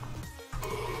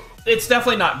it's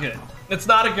definitely not good. It's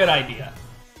not a good idea.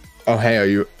 Oh,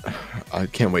 hey, I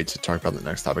can't wait to talk about the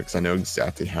next topic, because I know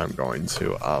exactly how I'm going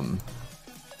to,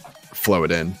 flow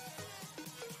it in.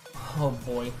 Oh,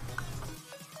 boy.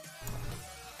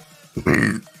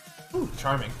 Ooh,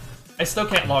 charming. I still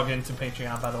can't log into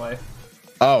Patreon, by the way.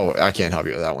 Oh, I can't help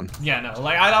you with that one. Yeah, no,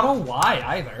 like, I don't know why,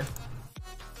 either.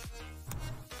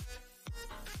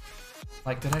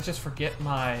 Like, did I just forget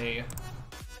my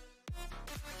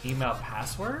email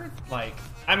password? Like,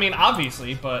 I mean,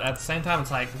 obviously, but at the same time,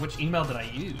 it's like, which email did I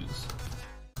use?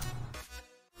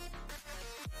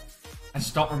 I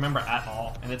just don't remember at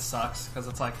all, and it sucks, because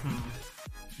it's like,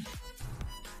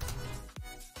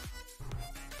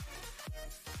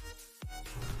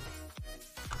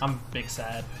 I'm big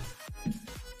sad.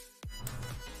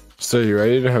 So you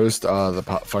ready to host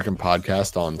the fucking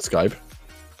podcast on Skype?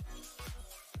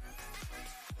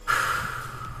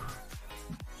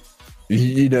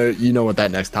 You know what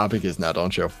that next topic is now,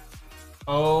 don't you?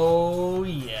 Oh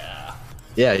yeah.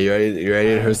 Yeah, you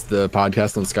ready to host the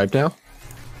podcast on Skype now?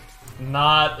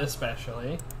 Not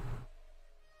especially.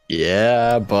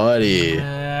 Yeah, buddy.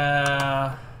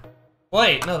 Yeah.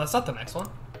 Wait, no, that's not the next one.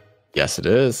 Yes, it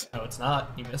is. No, it's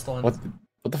not. You missed one. What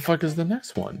the fuck is the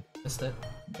next one? Missed it.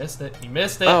 Missed it. You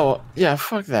missed it. Oh, yeah,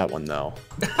 fuck that one though.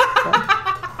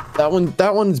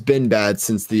 that one's been bad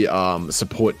since the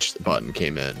support button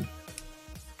came in.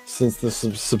 Since the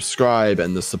subscribe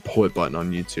and the support button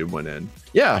on YouTube went in.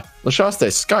 Yeah, Lashaste,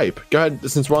 Skype. Go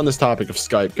ahead, since we're on this topic of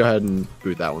Skype, go ahead and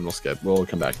boot that one. We'll skip. We'll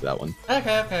come back to that one.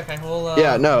 Okay.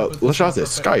 Yeah, no, Lashaste,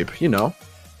 Skype, you know.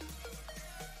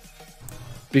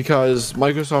 Because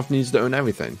Microsoft needs to own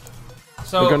everything.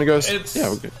 So we're gonna go. It's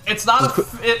not.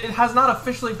 It has not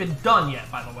officially been done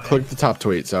yet. By the way. Click the top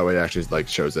tweet so it actually like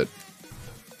shows it.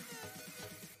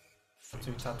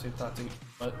 Top tweet.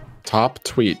 What? Top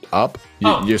tweet up.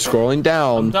 You're scrolling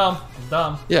down. I'm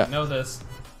dumb. Yeah. I know this.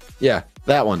 Yeah,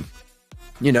 that one.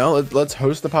 You know, let's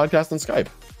host the podcast on Skype.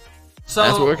 So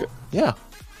that's what yeah.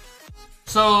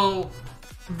 So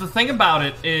the thing about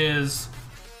it is,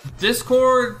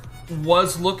 Discord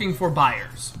was looking for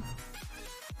buyers.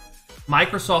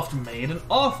 Microsoft made an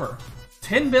offer,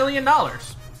 $10 billion.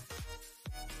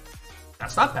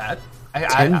 That's not bad.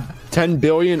 10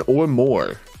 billion or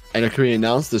more, and it could be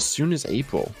announced as soon as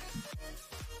April.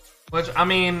 Which, I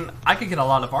mean, I could get a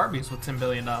lot of Arby's with $10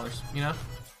 billion. You know?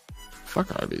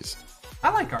 Fuck Arby's. I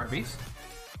like Arby's.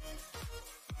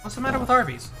 What's the matter with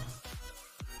Arby's?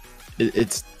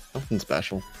 It's nothing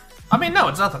special. I mean, no,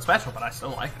 it's nothing special, but I still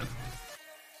like it.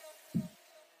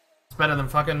 It's better than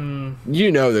fucking...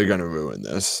 You know they're gonna ruin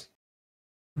this.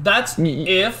 That's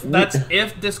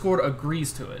if Discord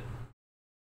agrees to it.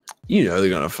 You know they're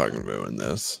gonna fucking ruin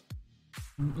this.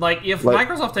 Like, if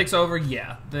Microsoft takes over,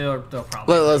 yeah, they'll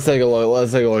probably... Let's take a look.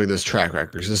 Let's take a look at this track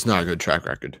record, because it's not a good track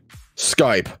record.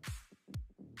 Skype.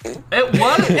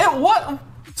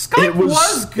 Skype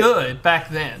was good back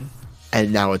then.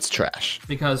 And now it's trash.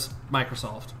 Because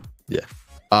Microsoft. Yeah.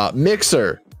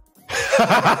 Mixer.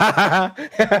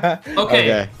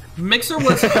 Okay. Mixer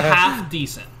was half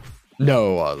decent.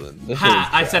 No, it wasn't.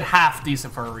 I said half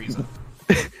decent for a reason.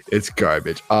 It's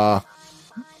garbage.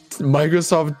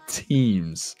 Microsoft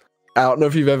Teams. I don't know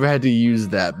if you've ever had to use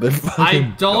that, but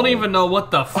I don't even know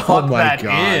what the fuck that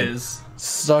is.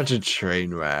 Such a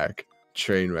train wreck.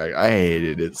 I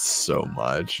hated it so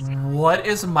much. What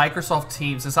is Microsoft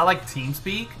Teams? Is that like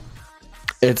TeamSpeak?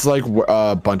 It's like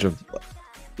a bunch of...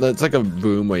 It's like a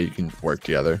room where you can work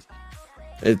together.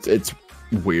 It's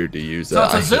weird to use. So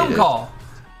it's a Zoom call.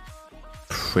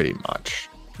 Pretty much.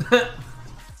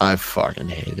 I fucking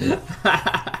hate it.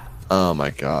 Oh my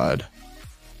god.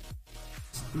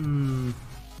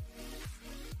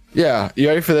 Yeah, you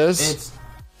ready for this? It's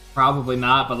probably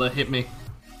not, but hit me.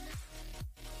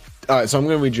 Alright, so I'm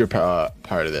going to read your part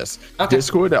of this. Okay.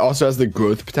 Discord also has the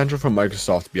growth potential for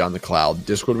Microsoft beyond the cloud.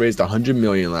 Discord raised $100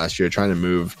 million last year, trying to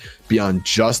move beyond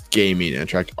just gaming and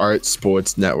attract art,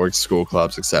 sports, networks, school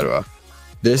clubs, etc.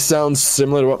 This sounds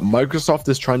similar to what Microsoft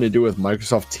is trying to do with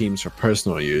Microsoft Teams for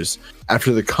personal use,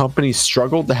 after the company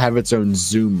struggled to have its own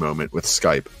Zoom moment with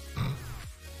Skype.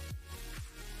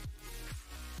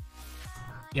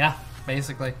 Yeah,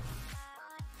 basically.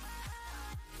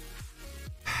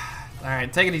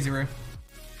 Alright, take it easy, Rue.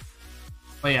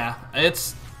 But yeah,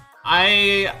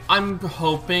 I'm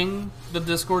hoping the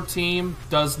Discord team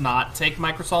does not take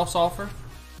Microsoft's offer.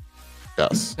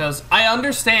 Yes. Because I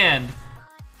understand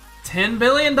 $10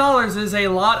 billion is a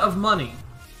lot of money.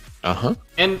 Uh-huh.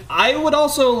 And I would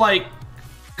also,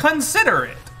 consider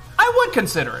it. I would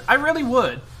consider it. I really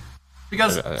would.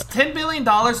 Because it's $10 billion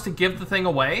to give the thing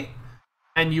away,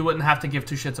 and you wouldn't have to give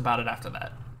two shits about it after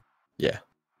that. Yeah.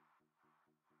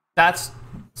 That's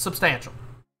substantial.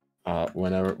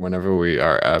 Whenever we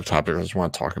are out of topic, I just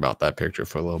want to talk about that picture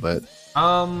for a little bit.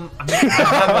 I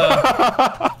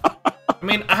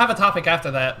have a topic after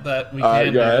that we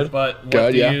can do, but what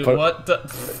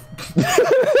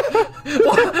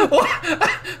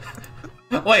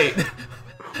Wait.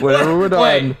 Whenever we're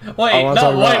done.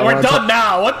 We're done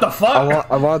now. What the fuck?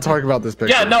 I want to talk about this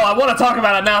picture. Yeah, no, I want to talk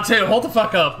about it now too. Hold the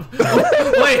fuck up.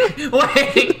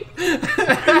 Wait.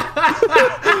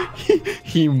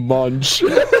 He munched.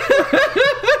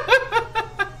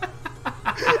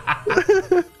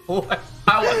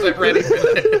 I wasn't ready for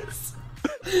this.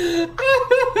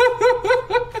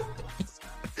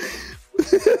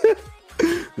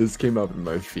 This came up in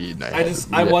my feed. And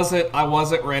I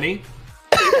wasn't ready.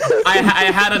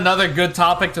 I had another good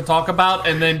topic to talk about,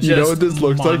 and then just you know what this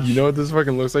looks like? You know what this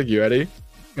fucking looks like? You ready?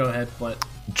 Go ahead. What?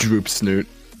 Droop snoot.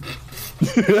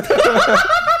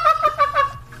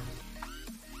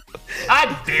 God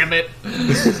damn it.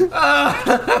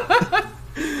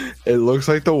 It looks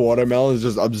like the watermelon is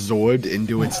just absorbed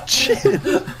into its chin.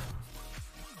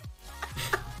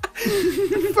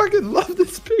 I fucking love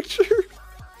this picture.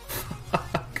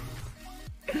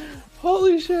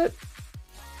 Holy shit.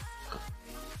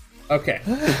 Okay.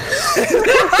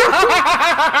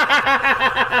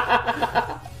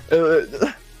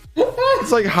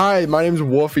 It's like, hi, my name's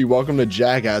Wolfie. Welcome to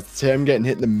Jackass. Today I'm getting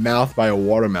hit in the mouth by a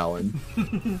watermelon.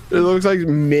 It looks like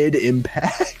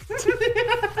mid-impact.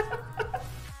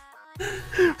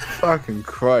 Fucking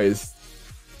Christ.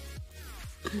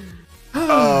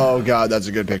 Oh, God, that's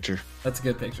a good picture. That's a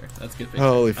good picture. That's a good picture.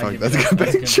 Holy fuck, that's a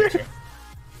good picture.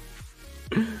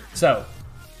 So,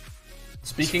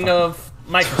 speaking of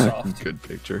Microsoft. Good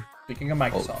picture. Speaking of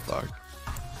Microsoft.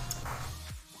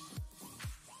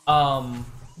 Oh, fuck.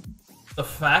 The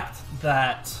fact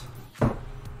that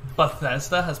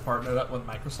Bethesda has partnered up with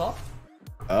Microsoft.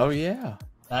 Oh, yeah.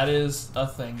 That is a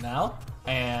thing now.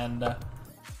 And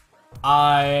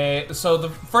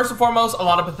first and foremost, a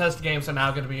lot of Bethesda games are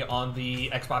now going to be on the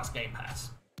Xbox Game Pass.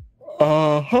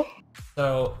 Uh-huh.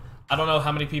 So, I don't know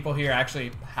how many people here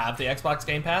actually have the Xbox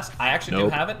Game Pass. I actually do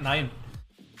have it, and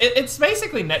it's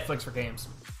basically Netflix for games.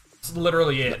 It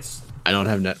literally is. I don't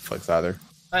have Netflix either.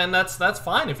 And that's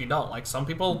fine if you don't. Like, some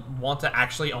people want to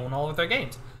actually own all of their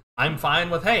games. I'm fine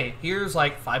with, hey, here's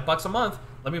like $5 a month.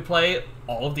 Let me play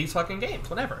all of these fucking games,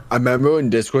 whatever. I remember when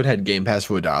Discord had Game Pass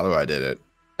for $1, I did it.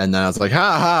 And then I was like,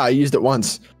 I used it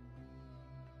once.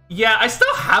 Yeah, I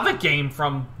still have a game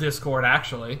from Discord,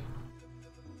 actually.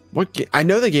 What I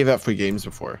know they gave out free games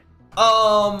before.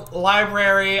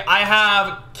 Library. I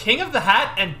have King of the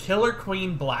Hat and Killer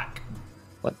Queen Black.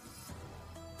 What?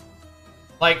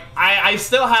 Like, I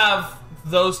still have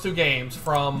those two games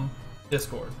from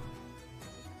Discord.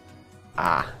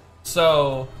 Ah.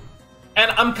 So,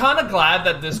 and I'm kind of glad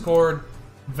that Discord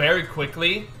very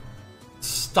quickly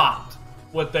stopped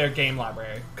with their game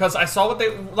library. Because I saw what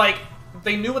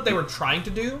they knew what they were trying to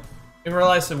do and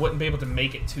realized they wouldn't be able to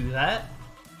make it to that.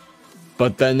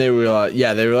 But then they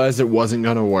realized it wasn't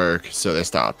going to work, so they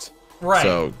stopped. Right.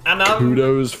 So, and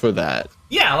kudos for that.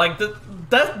 Yeah, like,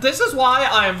 this is why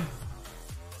I'm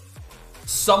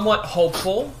somewhat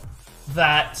hopeful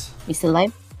that... We still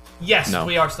live? Yes, no.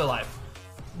 We are still live.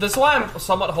 This is why I'm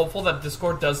somewhat hopeful that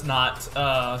Discord does not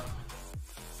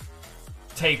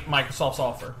take Microsoft's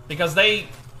offer. Because they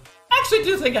actually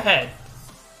do think ahead.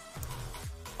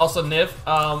 Also, Niv,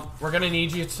 we're going to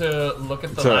need you to look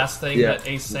at the last thing that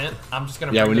Ace sent. I'm just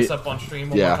going to bring this up on stream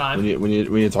one more time. We need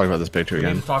to talk about this picture again.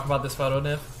 We need to talk about this photo,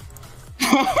 Niv.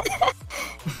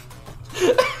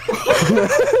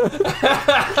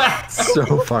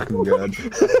 So fucking good.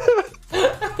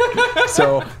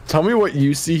 So tell me what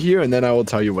you see here, and then I will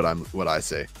tell you what I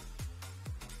see.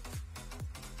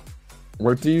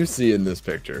 What do you see in this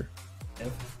picture?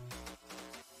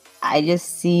 I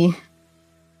just see.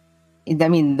 I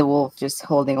mean, the wolf just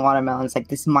holding watermelons like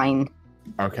this mine.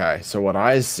 Okay, so what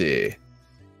I see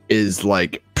is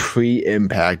like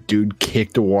pre-impact, dude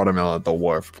kicked a watermelon at the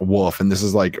wolf, and this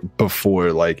is like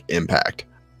before like impact.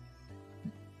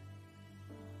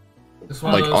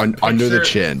 Like under the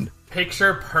chin.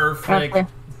 Picture perfect,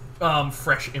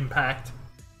 fresh impact.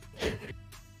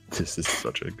 This is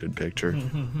such a good picture.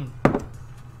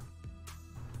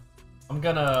 I'm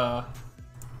gonna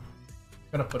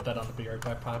put that on the Be Right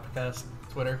Back podcast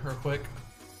Twitter real quick.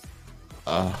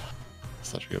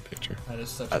 Such a good picture. That is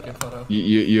such a good photo.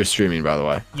 You're streaming, by the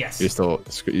way. Yes. You're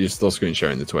still screen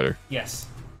sharing the Twitter. Yes.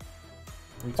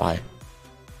 Why?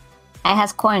 It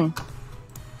has corn.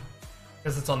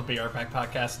 Because it's on the Be Right Back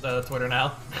podcast Twitter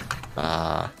now.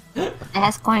 It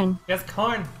has corn. It has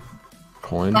corn.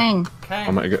 Corn? Corn. Okay.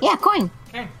 Oh my god. Yeah, corn.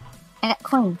 Okay. I got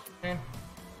corn. Okay.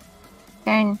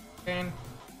 Corn. Okay.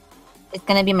 It's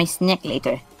gonna be my snack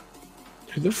later.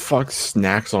 Who the fuck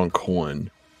snacks on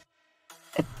corn?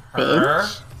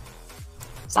 Bitch.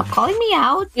 Stop calling me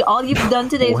out. All you've done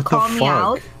today is call me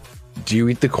out. Do you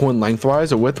eat the corn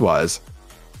lengthwise or widthwise?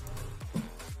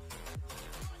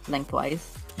 Lengthwise.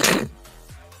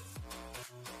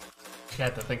 You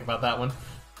had to think about that one.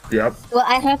 Yep. Well,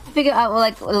 I have to figure out,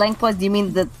 like, lengthwise. Do you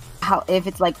mean if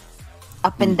it's like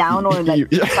up and down or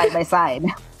like side by side?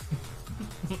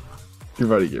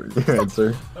 You've already given your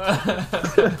answer.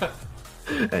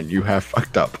 And you have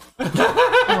fucked up.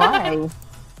 Why?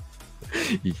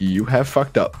 You have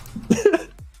fucked up.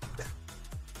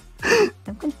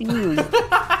 I'm confused.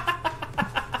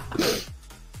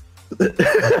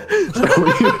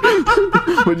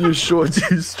 When you're short,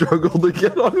 you struggle to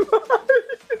get on.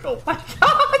 Oh my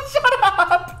god, shut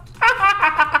up!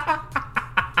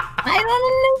 I don't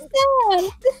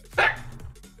understand.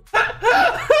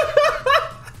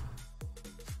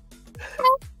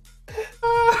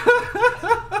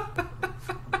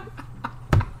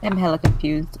 hella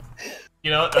confused.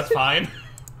 You know what? That's fine.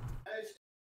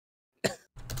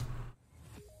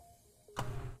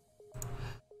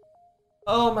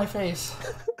 Oh, my face.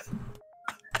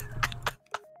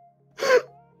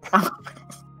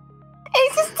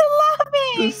 Ace is still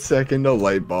laughing! The second a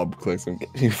light bulb clicks, I'm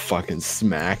getting fucking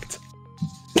smacked.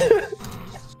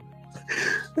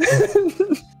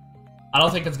 I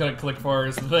don't think it's gonna click for her,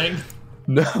 is the thing.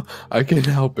 No, I can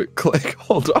help it click.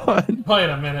 Hold on. Wait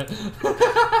a minute.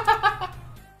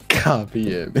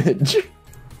 Copy image.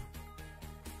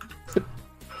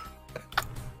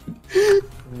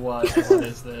 What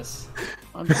is this?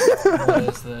 What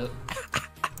is this?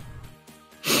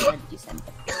 Where did you send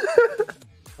it?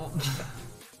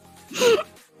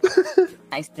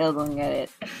 I still don't get it.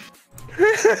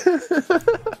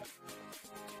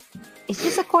 It's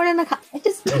just a cord in the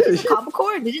it's just a copper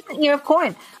cord. It's just an ear of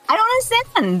corn. I don't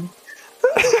understand.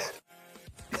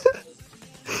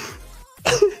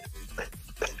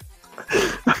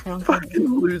 I'm fucking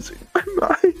losing my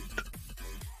mind.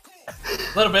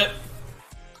 A little bit.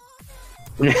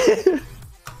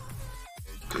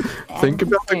 Think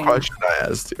about the question I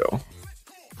asked you.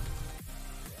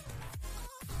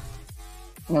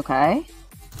 Okay.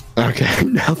 Okay,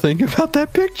 now think about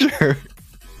that picture.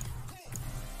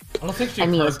 I don't think she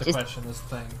heard the question, this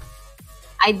thing.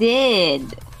 I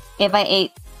did. If I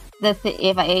ate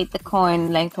the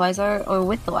corn lengthwise or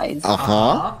widthwise.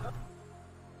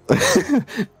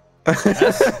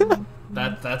 Yes.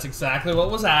 That's exactly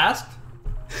what was asked.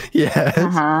 Yes.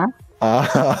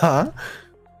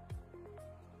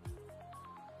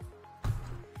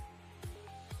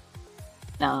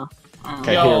 No.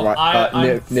 Okay,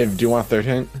 here, Niv, do you want a third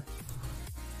hint?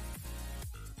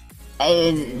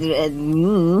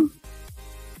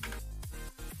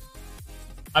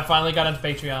 I finally got into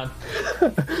Patreon.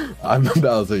 I'm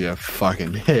about to get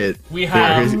fucking hit. We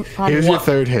have. Here's your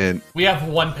third hint. We have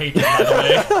one patron, by the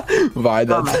way. Why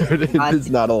that third hint is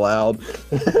not allowed.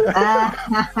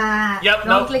 Yep,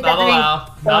 nope, not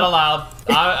allowed. Not allowed.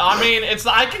 I mean,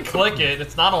 I can click it.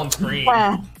 It's not on screen.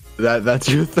 That's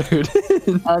your third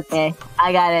hint. Okay,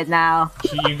 I got it now.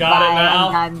 You got it now?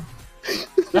 I'm done.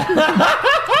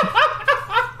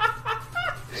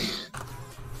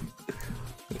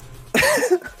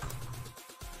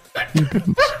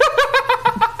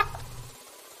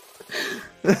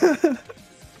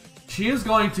 She is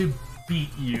going to beat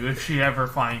you if she ever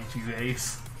finds you,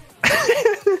 Ace.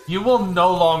 You will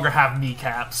no longer have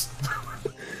kneecaps.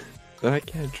 Then I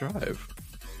can't drive.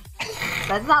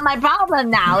 That's not my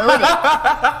problem now, is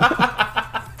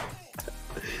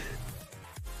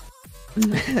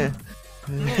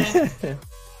it?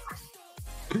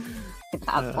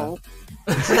 Apple.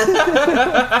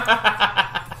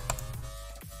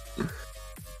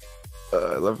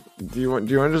 I love. Do you want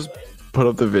to just put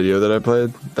up the video that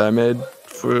I made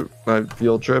for my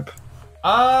field trip?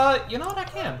 You know what? I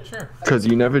can, sure. Because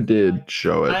you never did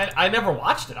show it. I never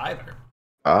watched it either.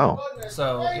 Oh.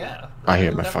 So yeah. I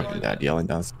hear my fucking dad yelling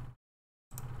downstairs.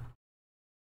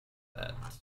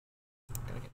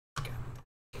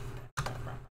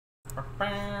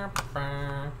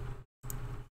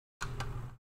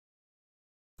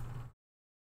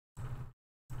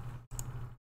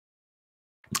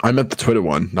 I meant the Twitter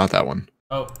one, not that one.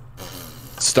 Oh.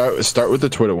 Start with the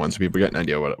Twitter one so people get an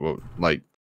idea what like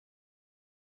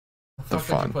the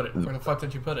fun. Where the fuck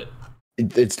did you put it?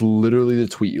 It's literally the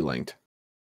tweet you linked.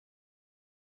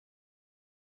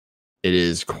 It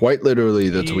is quite literally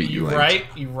the tweet you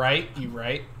linked. You right.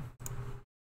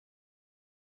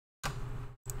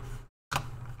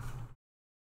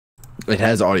 It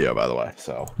has audio, by the way,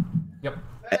 so. Yep.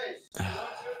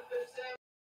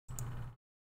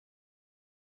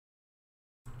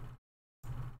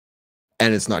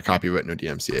 And it's not copywritten or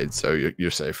DMCA'd, so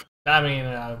you're safe. I mean,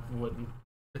 I wouldn't.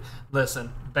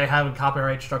 Listen, they haven't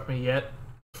copyright struck me yet.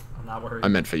 I'm not worried. I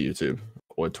meant for YouTube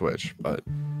or Twitch, but.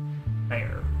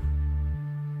 Fair.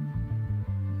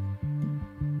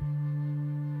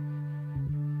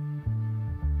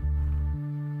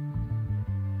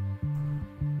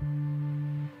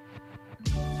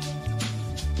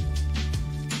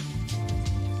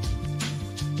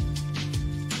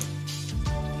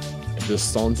 If this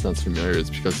song sounds familiar, it's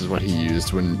because it's what he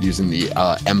used when using the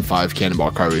M5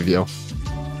 Cannonball car review.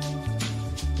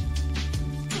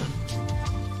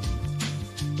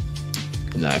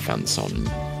 And then I found the song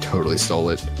and totally stole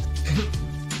it.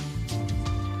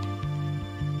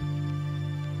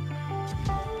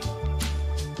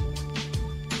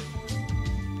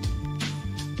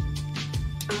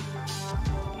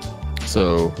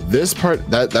 So this part,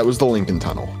 that was the Lincoln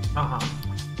Tunnel.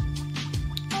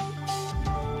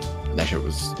 That shit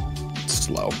was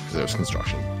slow because there was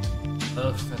construction.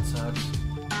 Ugh, that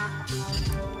sucks.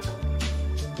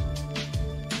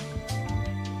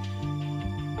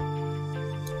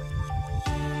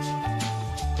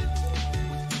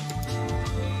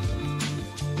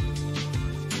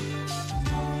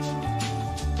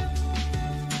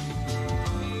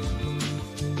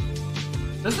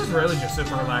 This is really just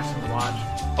super relaxing to watch.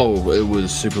 Oh, it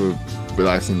was super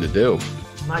relaxing to do.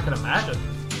 I can imagine.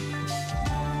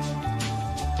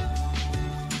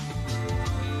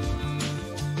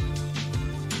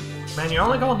 Man, you're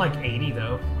only going like 80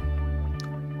 though.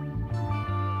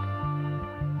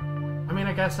 I mean,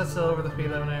 I guess that's still over the speed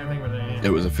limit and everything, but It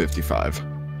was a 55.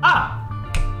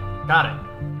 Ah! Got it.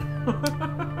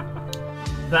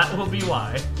 That will be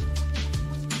why.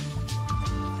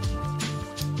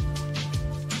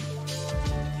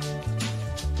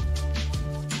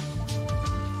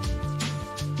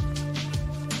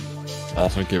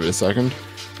 Also, give it a second.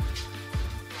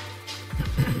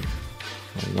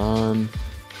 Hold on.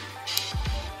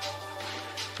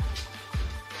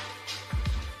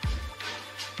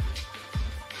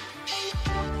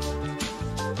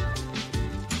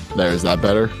 There, is that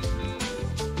better? A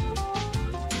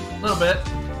little bit.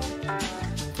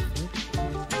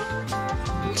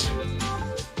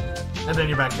 And then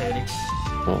you're back to 80.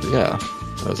 Well, yeah.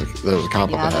 That was a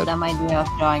comp up Yeah, ahead. that might be off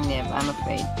drawing nib, I'm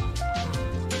afraid.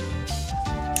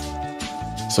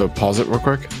 So pause it real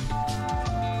quick.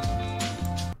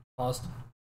 Paused.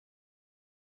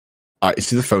 You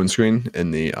see the phone screen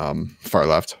in the far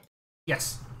left?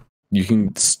 Yes. You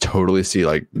can totally see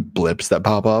like blips that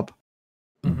pop up.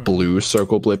 Mhm. Blue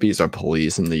circle blippies are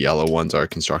police, and the yellow ones are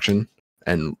construction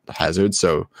and hazards.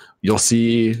 So you'll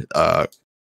see a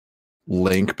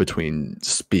link between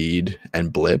speed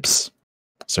and blips.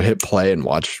 So hit play and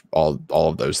watch all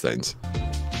of those things.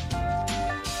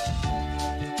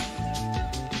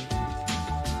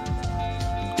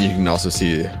 You can also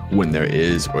see when there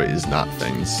is or is not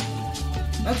things.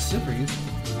 That's super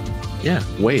useful. Yeah,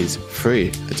 Waze,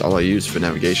 free. It's all I use for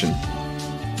navigation.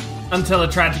 Until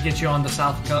it tried to get you on the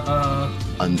south.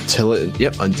 Until it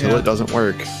doesn't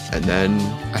work, and then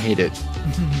I hate it.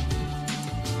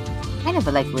 I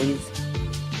never like Waze.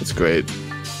 It's great.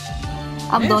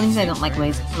 The only thing I don't like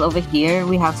Waze is over here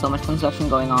we have so much construction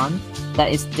going on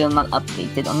that is still not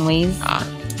updated on Waze.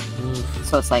 Oof,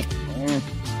 So it's like,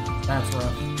 that's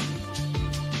rough.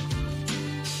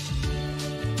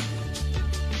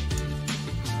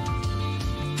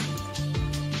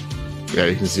 Yeah,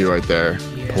 you can see right there,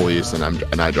 Yeah. police,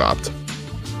 and I dropped.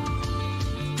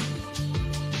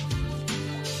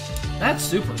 That's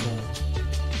super cool.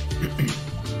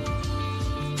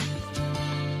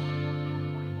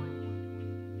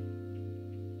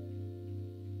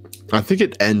 I think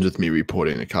it ends with me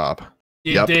reporting a cop.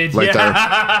 You Yep, did, right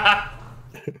yeah.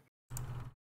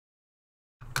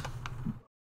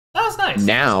 That was nice.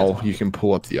 Now you can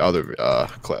pull up the other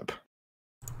clip.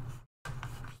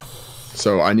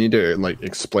 So I need to like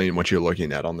explain what you're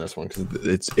looking at on this one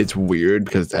because it's weird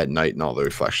because it's at night and all the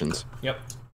reflections. Yep.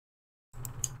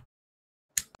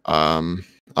 All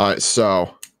right,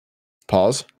 so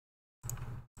pause.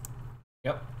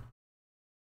 Yep.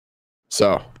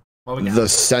 So What we got? the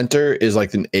center is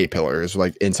like an A pillar, is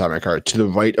like inside my car. To the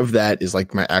right of that is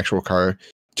like my actual car.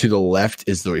 To the left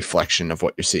is the reflection of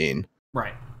what you're seeing.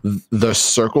 Right. The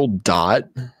circle dot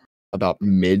about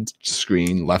mid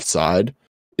screen left side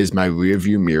is my rear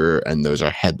view mirror, and those are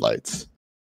headlights.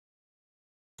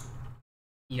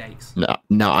 Yikes.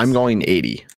 Now I'm going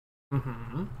 80.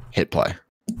 Mm-hmm. Hit play.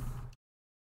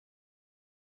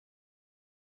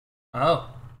 Oh.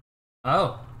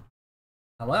 Oh.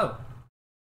 Hello.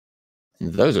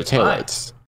 Those are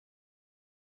taillights.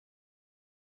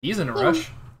 He's in a rush.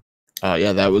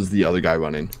 Yeah, that was the other guy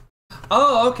running.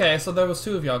 Oh, okay. So there was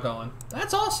two of y'all going.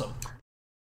 That's awesome.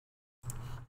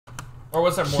 Or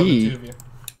was there more than two of you?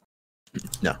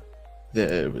 No,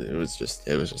 it was just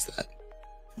that.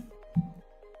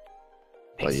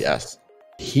 But yes,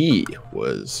 he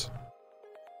was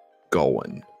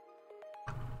going.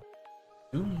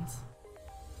 Goonies.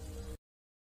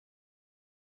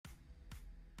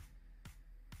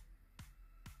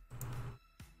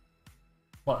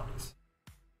 What?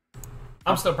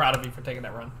 I'm still proud of you for taking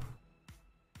that run.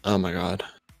 Oh my god.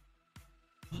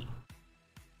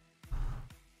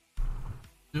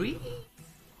 Do we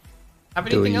have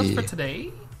anything else for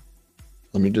today?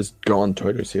 Let me just go on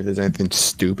Twitter, see if there's anything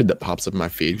stupid that pops up in my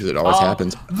feed, because it always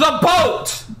happens. The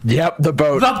boat! Yep, the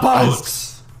boat. The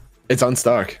boat! It's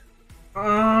unstuck.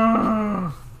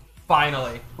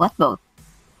 Finally. what boat?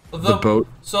 The boat.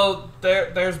 So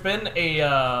there's been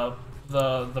a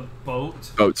the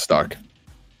boat Boat stuck.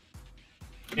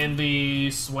 in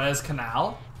the Suez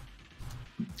Canal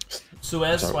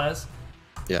Suez.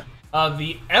 Yeah.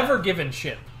 The Ever Given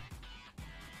ship.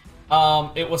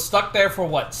 It was stuck there for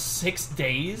what, 6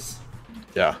 days?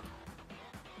 Yeah.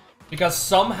 Because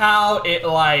somehow it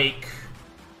like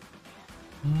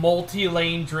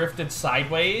multi-lane drifted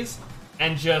sideways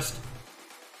and just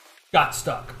got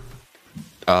stuck.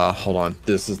 Hold on.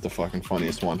 This is the fucking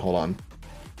funniest one. Hold on.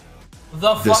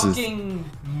 The fucking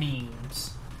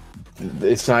memes.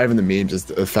 It's not even the memes. It's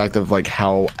the fact of like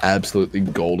how absolutely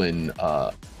golden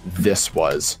this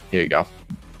was. Here you go.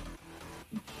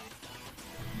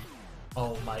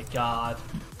 Oh my god.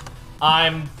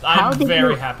 I'm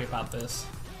very happy about this.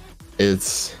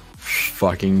 It's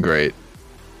fucking great.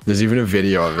 There's even a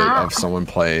video of it of someone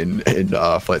playing in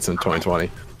Flight Sim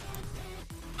 2020.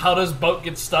 How does boat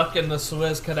get stuck in the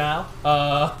Suez Canal?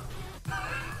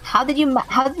 How did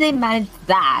they manage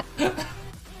that?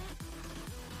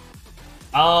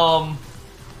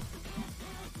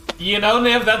 You know,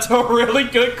 Niv, that's a really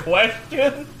good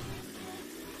question.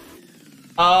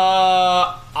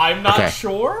 I'm not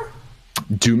sure.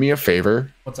 Do me a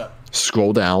favor. What's up?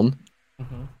 Scroll down.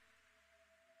 Mm-hmm.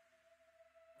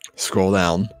 Scroll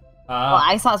down. Well,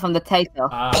 I saw it from the title.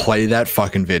 Play that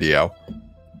fucking video.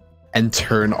 And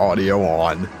turn audio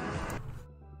on.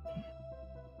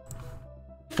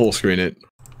 Full screen it.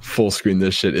 Full screen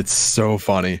this shit. It's so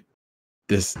funny.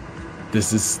 This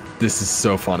is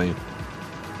so funny.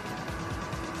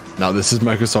 Now this is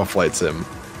Microsoft Flight Sim.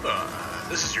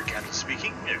 This is your captain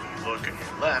speaking. If you look at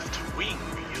your left wing,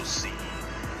 you'll see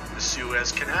the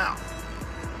Suez Canal.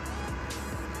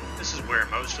 This is where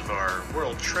most of our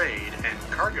world trade and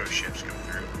cargo ships go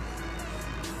through.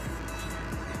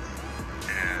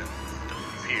 And it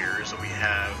appears that we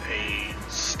have a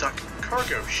stuck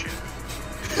cargo ship.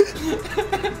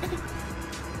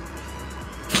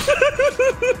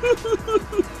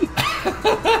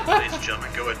 Ladies and gentlemen,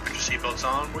 go ahead and put your seatbelts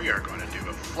on. We are going to do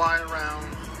a fly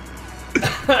around for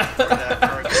that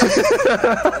cargo.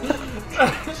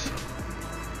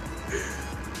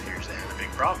 Here's the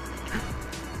big problem.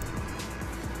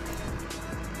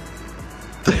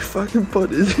 They fucking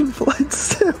put it in Flight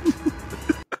Sim.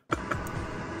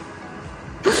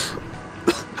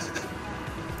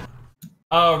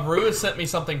 Rue has sent me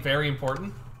something very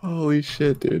important. Holy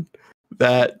shit, dude.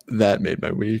 That made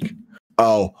my week.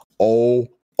 Oh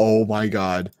my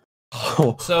god.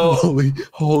 Oh, so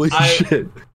holy shit.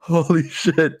 Holy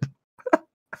shit.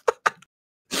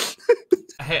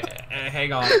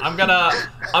 Hang on. I'm gonna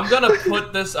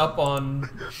put this up on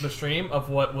the stream of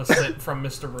what was sent from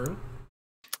Mr. Rue.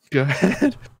 Go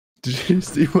ahead. Did you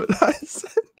see what I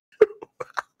said?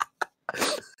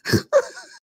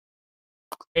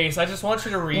 Ace, I just want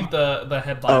you to read the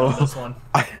headline of this one.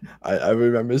 I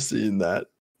remember seeing that.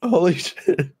 Holy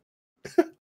shit.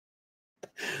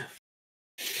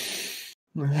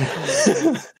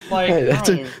 Like, hey,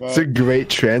 that's a great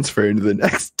transfer into the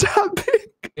next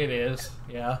topic. It is.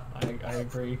 Yeah, I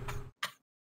agree.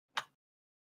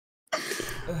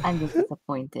 I'm just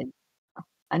disappointed.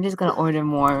 I'm just gonna order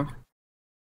more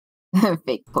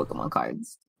fake Pokemon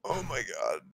cards. Oh my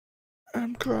god.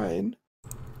 I'm crying.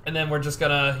 And then we're just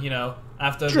gonna,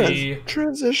 after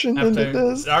transition into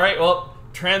this. All right, well,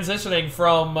 transitioning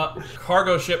from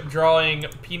cargo ship drawing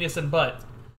penis and butt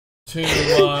to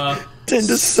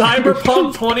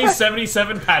Cyberpunk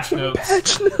 2077 patch notes.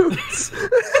 Patch notes.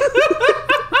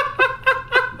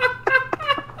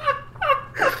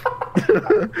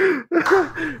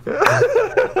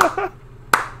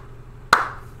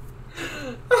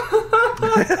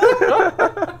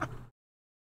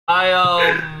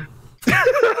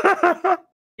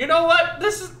 You know what?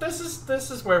 This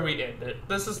is where we end it.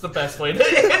 This is the best way to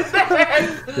end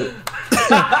it.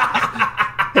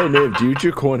 Hey, Nib, do you use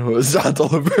your corn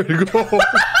horizontal or vertical?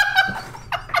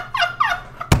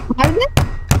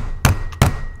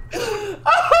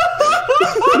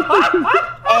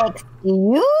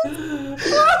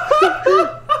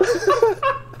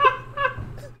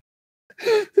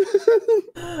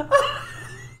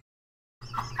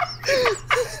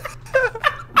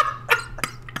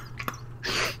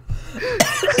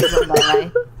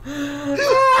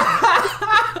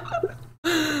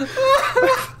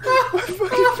 My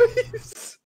fucking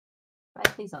face. Right,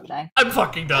 please don't die. I'm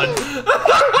fucking done.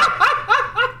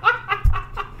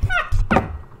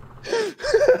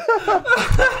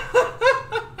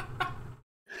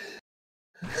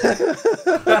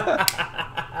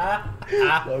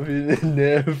 Love you,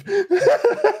 Niv.